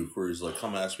with Ryuk, where he's like,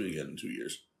 "Come ask me again in 2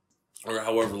 years," or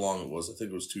however long it was. I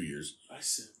think it was 2 years. I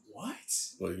said, what?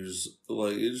 Like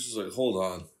it's just like, hold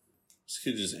on. This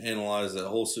kid just analyzed that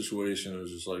whole situation. It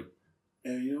was just like,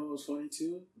 And you know what was funny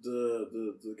too?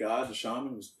 The guy, the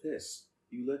shaman, was pissed.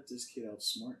 You let this kid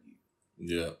outsmart you.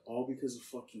 yeah. All because of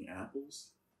fucking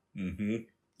apples? Mm-hmm.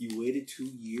 You waited 2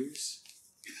 years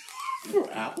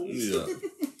for apples? Yeah.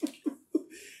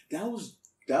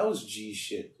 That was G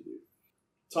shit, dude.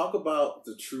 Talk about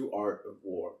the true art of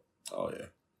war. Oh yeah.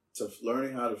 To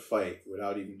learning how to fight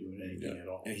without even doing anything at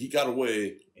all. And he got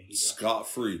away scot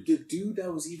free. The dude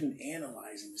that was even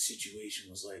analyzing the situation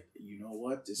was like, you know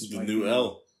what? This The might new be,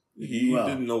 L. He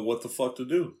didn't know what the fuck to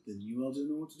do. Then UL didn't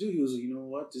know what to do. He was like, you know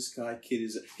what, this kid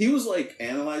is... He was like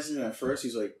analyzing it at first.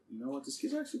 He's like, you know what, this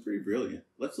kid's actually pretty brilliant.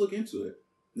 Let's look into it.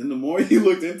 And then the more he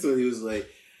looked into it, he was like,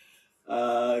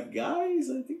 guys,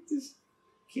 I think this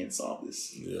can't solve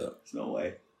this. Yeah. There's no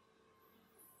way.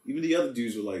 Even the other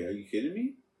dudes were like, are you kidding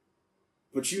me?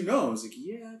 But you know. I was like,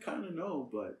 yeah, I kind of know,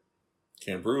 but...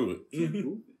 Can't prove it. Can't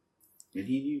prove it. And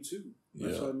he knew too.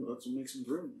 That's Yeah. what makes him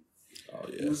brilliant. Oh,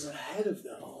 yeah. He was ahead of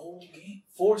the whole game.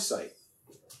 Foresight.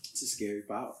 It's a scary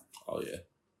power. Oh, yeah.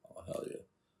 Oh, hell yeah.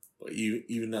 But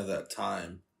even at that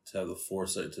time, to have the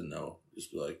foresight to know,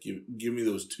 just be like, give me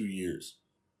those 2 years.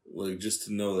 Like, just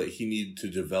to know that he needed to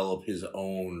develop his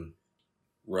own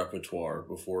repertoire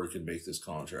before he could make this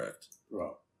contract.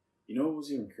 Bro, you know what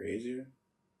was even crazier?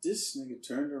 This nigga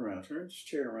turned his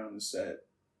chair around and said,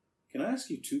 can I ask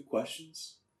you 2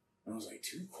 questions? And I was like,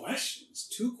 2 questions?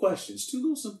 2 questions. 2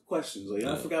 little simple questions. Like,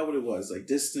 I forgot what it was. Like,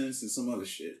 distance and some other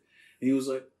shit. And he was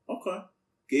like, okay.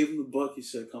 Gave him the book. He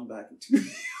said, come back in 2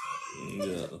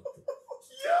 years. Yeah.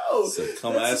 Yo! Said,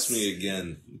 come ask me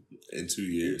again in 2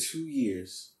 years. In 2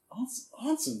 years.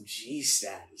 On some G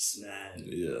status, man.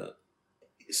 Yeah.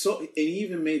 So, and he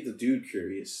even made the dude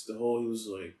curious. He was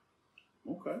like,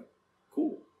 okay,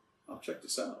 cool. I'll check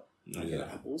this out. I get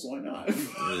apples, why not?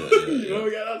 You know,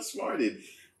 we got outsmarted.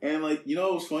 And like, you know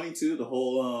what was funny too? The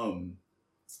whole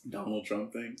Donald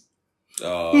Trump thing.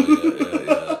 Oh,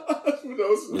 yeah.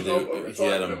 He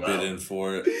had him bid in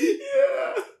for it.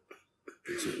 Yeah.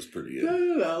 It was pretty good.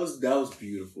 Yeah, that was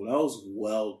beautiful. That was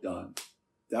well done.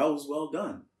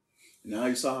 Now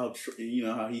you saw how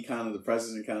how he the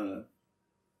president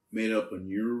made up a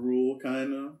new rule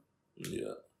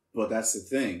Yeah. But that's the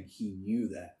thing. He knew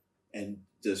that, and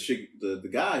the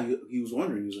guy he was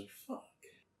wondering. He was like, "Fuck,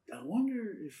 I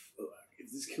wonder if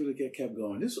this kid would kept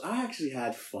going." I actually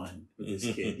had fun with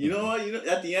this kid. You know what?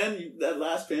 At the end, that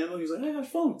last panel, he was like, "I had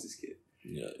fun with this kid."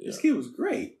 Yeah. This kid was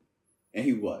great, and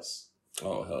he was.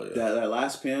 Oh hell yeah! That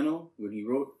last panel when he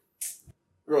wrote,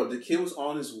 bro, the kid was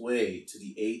on his way to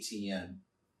the ATM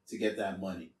to get that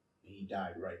money, and he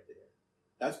died right there.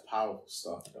 That's powerful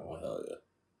stuff, dog. Oh hell yeah!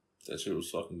 That shit was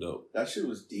fucking dope. That shit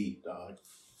was deep, dog.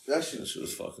 That shit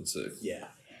was fucking sick. Yeah,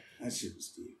 that shit was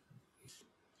deep.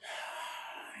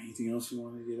 Anything else you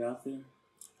want to get out there?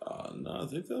 No, I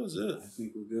think that was it. I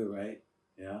think we're good, right?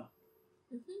 Yeah?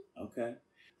 Mm-hmm. Okay.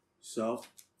 So,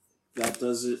 that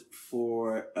does it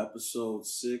for episode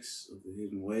 6 of The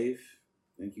Hidden Wave.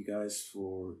 Thank you guys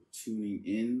for tuning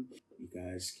in. You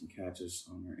guys can catch us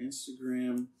on our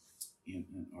Instagram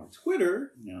and our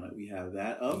Twitter, now that we have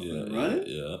that up and running.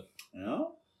 Yeah. You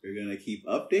know, we're going to keep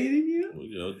updating you.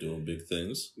 We're doing big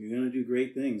things. We're going to do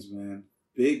great things, man.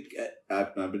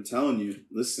 I've been telling you,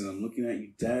 listen, I'm looking at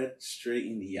you dead straight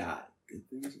in the eye. Good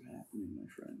things are happening, my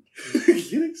friend.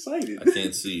 Get excited. I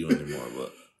can't see you anymore,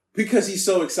 but... Because he's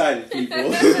so excited, people.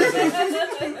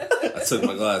 I took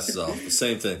my glasses off. The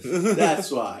same thing.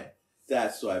 That's why.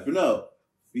 But no,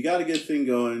 we got a good thing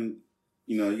going.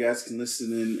 You guys can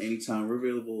listen in anytime. We're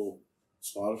available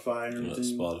Spotify and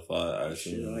everything. Spotify,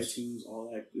 iTunes, all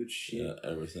that good shit. Yeah,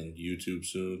 everything. YouTube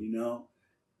soon.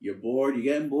 You're bored. You're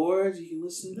getting bored. You can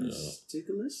listen to this. Yeah. Take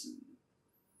a listen.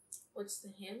 What's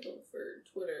the handle for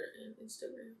Twitter and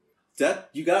Instagram?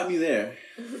 You got me there.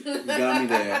 I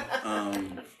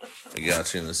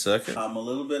got you in a second. I'm a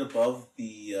little bit above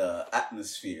the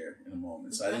atmosphere in a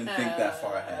moment, so I didn't think that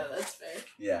far ahead. That's fair.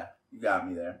 Yeah, you got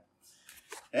me there.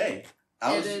 Hey,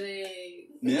 editing.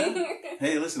 Yeah.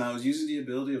 Hey, listen, I was using the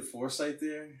ability of foresight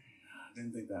there. I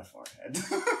didn't think that far ahead.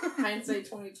 Hindsight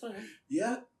 2020.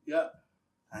 Yeah.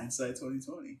 Hindsight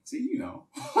 2020. See,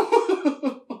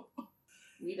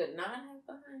 We did not have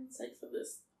the hindsight for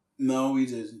this. No, we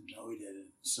didn't.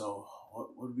 So,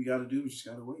 what do we got to do? We just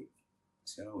got to wait.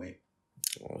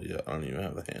 Well, yeah, I don't even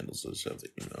have the handles. I just have the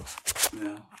email.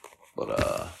 Yeah. But,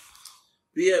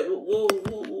 yeah, we'll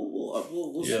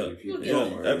see people.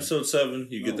 Yeah, episode 7,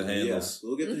 you get the handles. Yeah,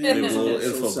 we'll get the handles. A little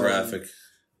infographic.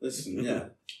 Listen, yeah.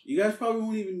 You guys probably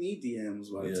won't even need the handles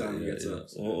by the time we get to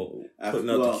it. Well, putting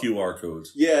out the QR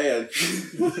codes. Yeah.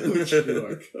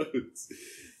 QR codes.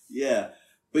 Yeah.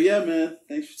 But yeah, man,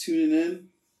 thanks for tuning in.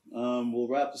 We'll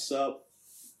wrap this up.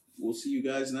 We'll see you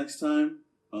guys next time.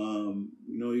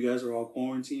 You guys are all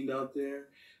quarantined out there,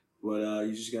 but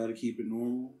you just got to keep it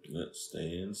normal. Yeah,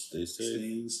 stay in, stay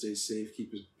safe. Stay safe,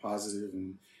 keep it positive,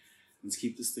 and let's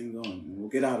keep this thing going. And we'll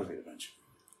get out of it eventually.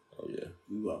 Oh, yeah.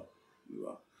 We will.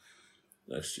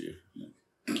 Next year.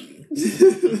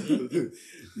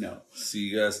 No. See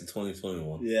you guys in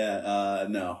 2021. Yeah,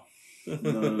 no.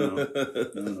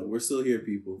 No. We're still here,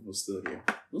 people. We're still here.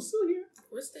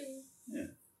 We're staying. Yeah.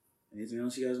 Anything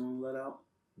else you guys want to let out?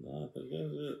 No, I think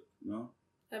that's it. No?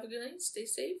 Have a good night. Stay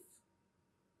safe.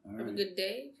 All Have right. a good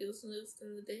day. If you listen to this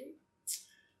in the day.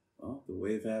 Well, the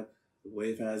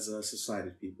wave has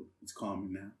subsided, people. It's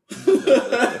calming now.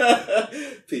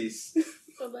 Peace.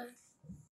 Bye-bye.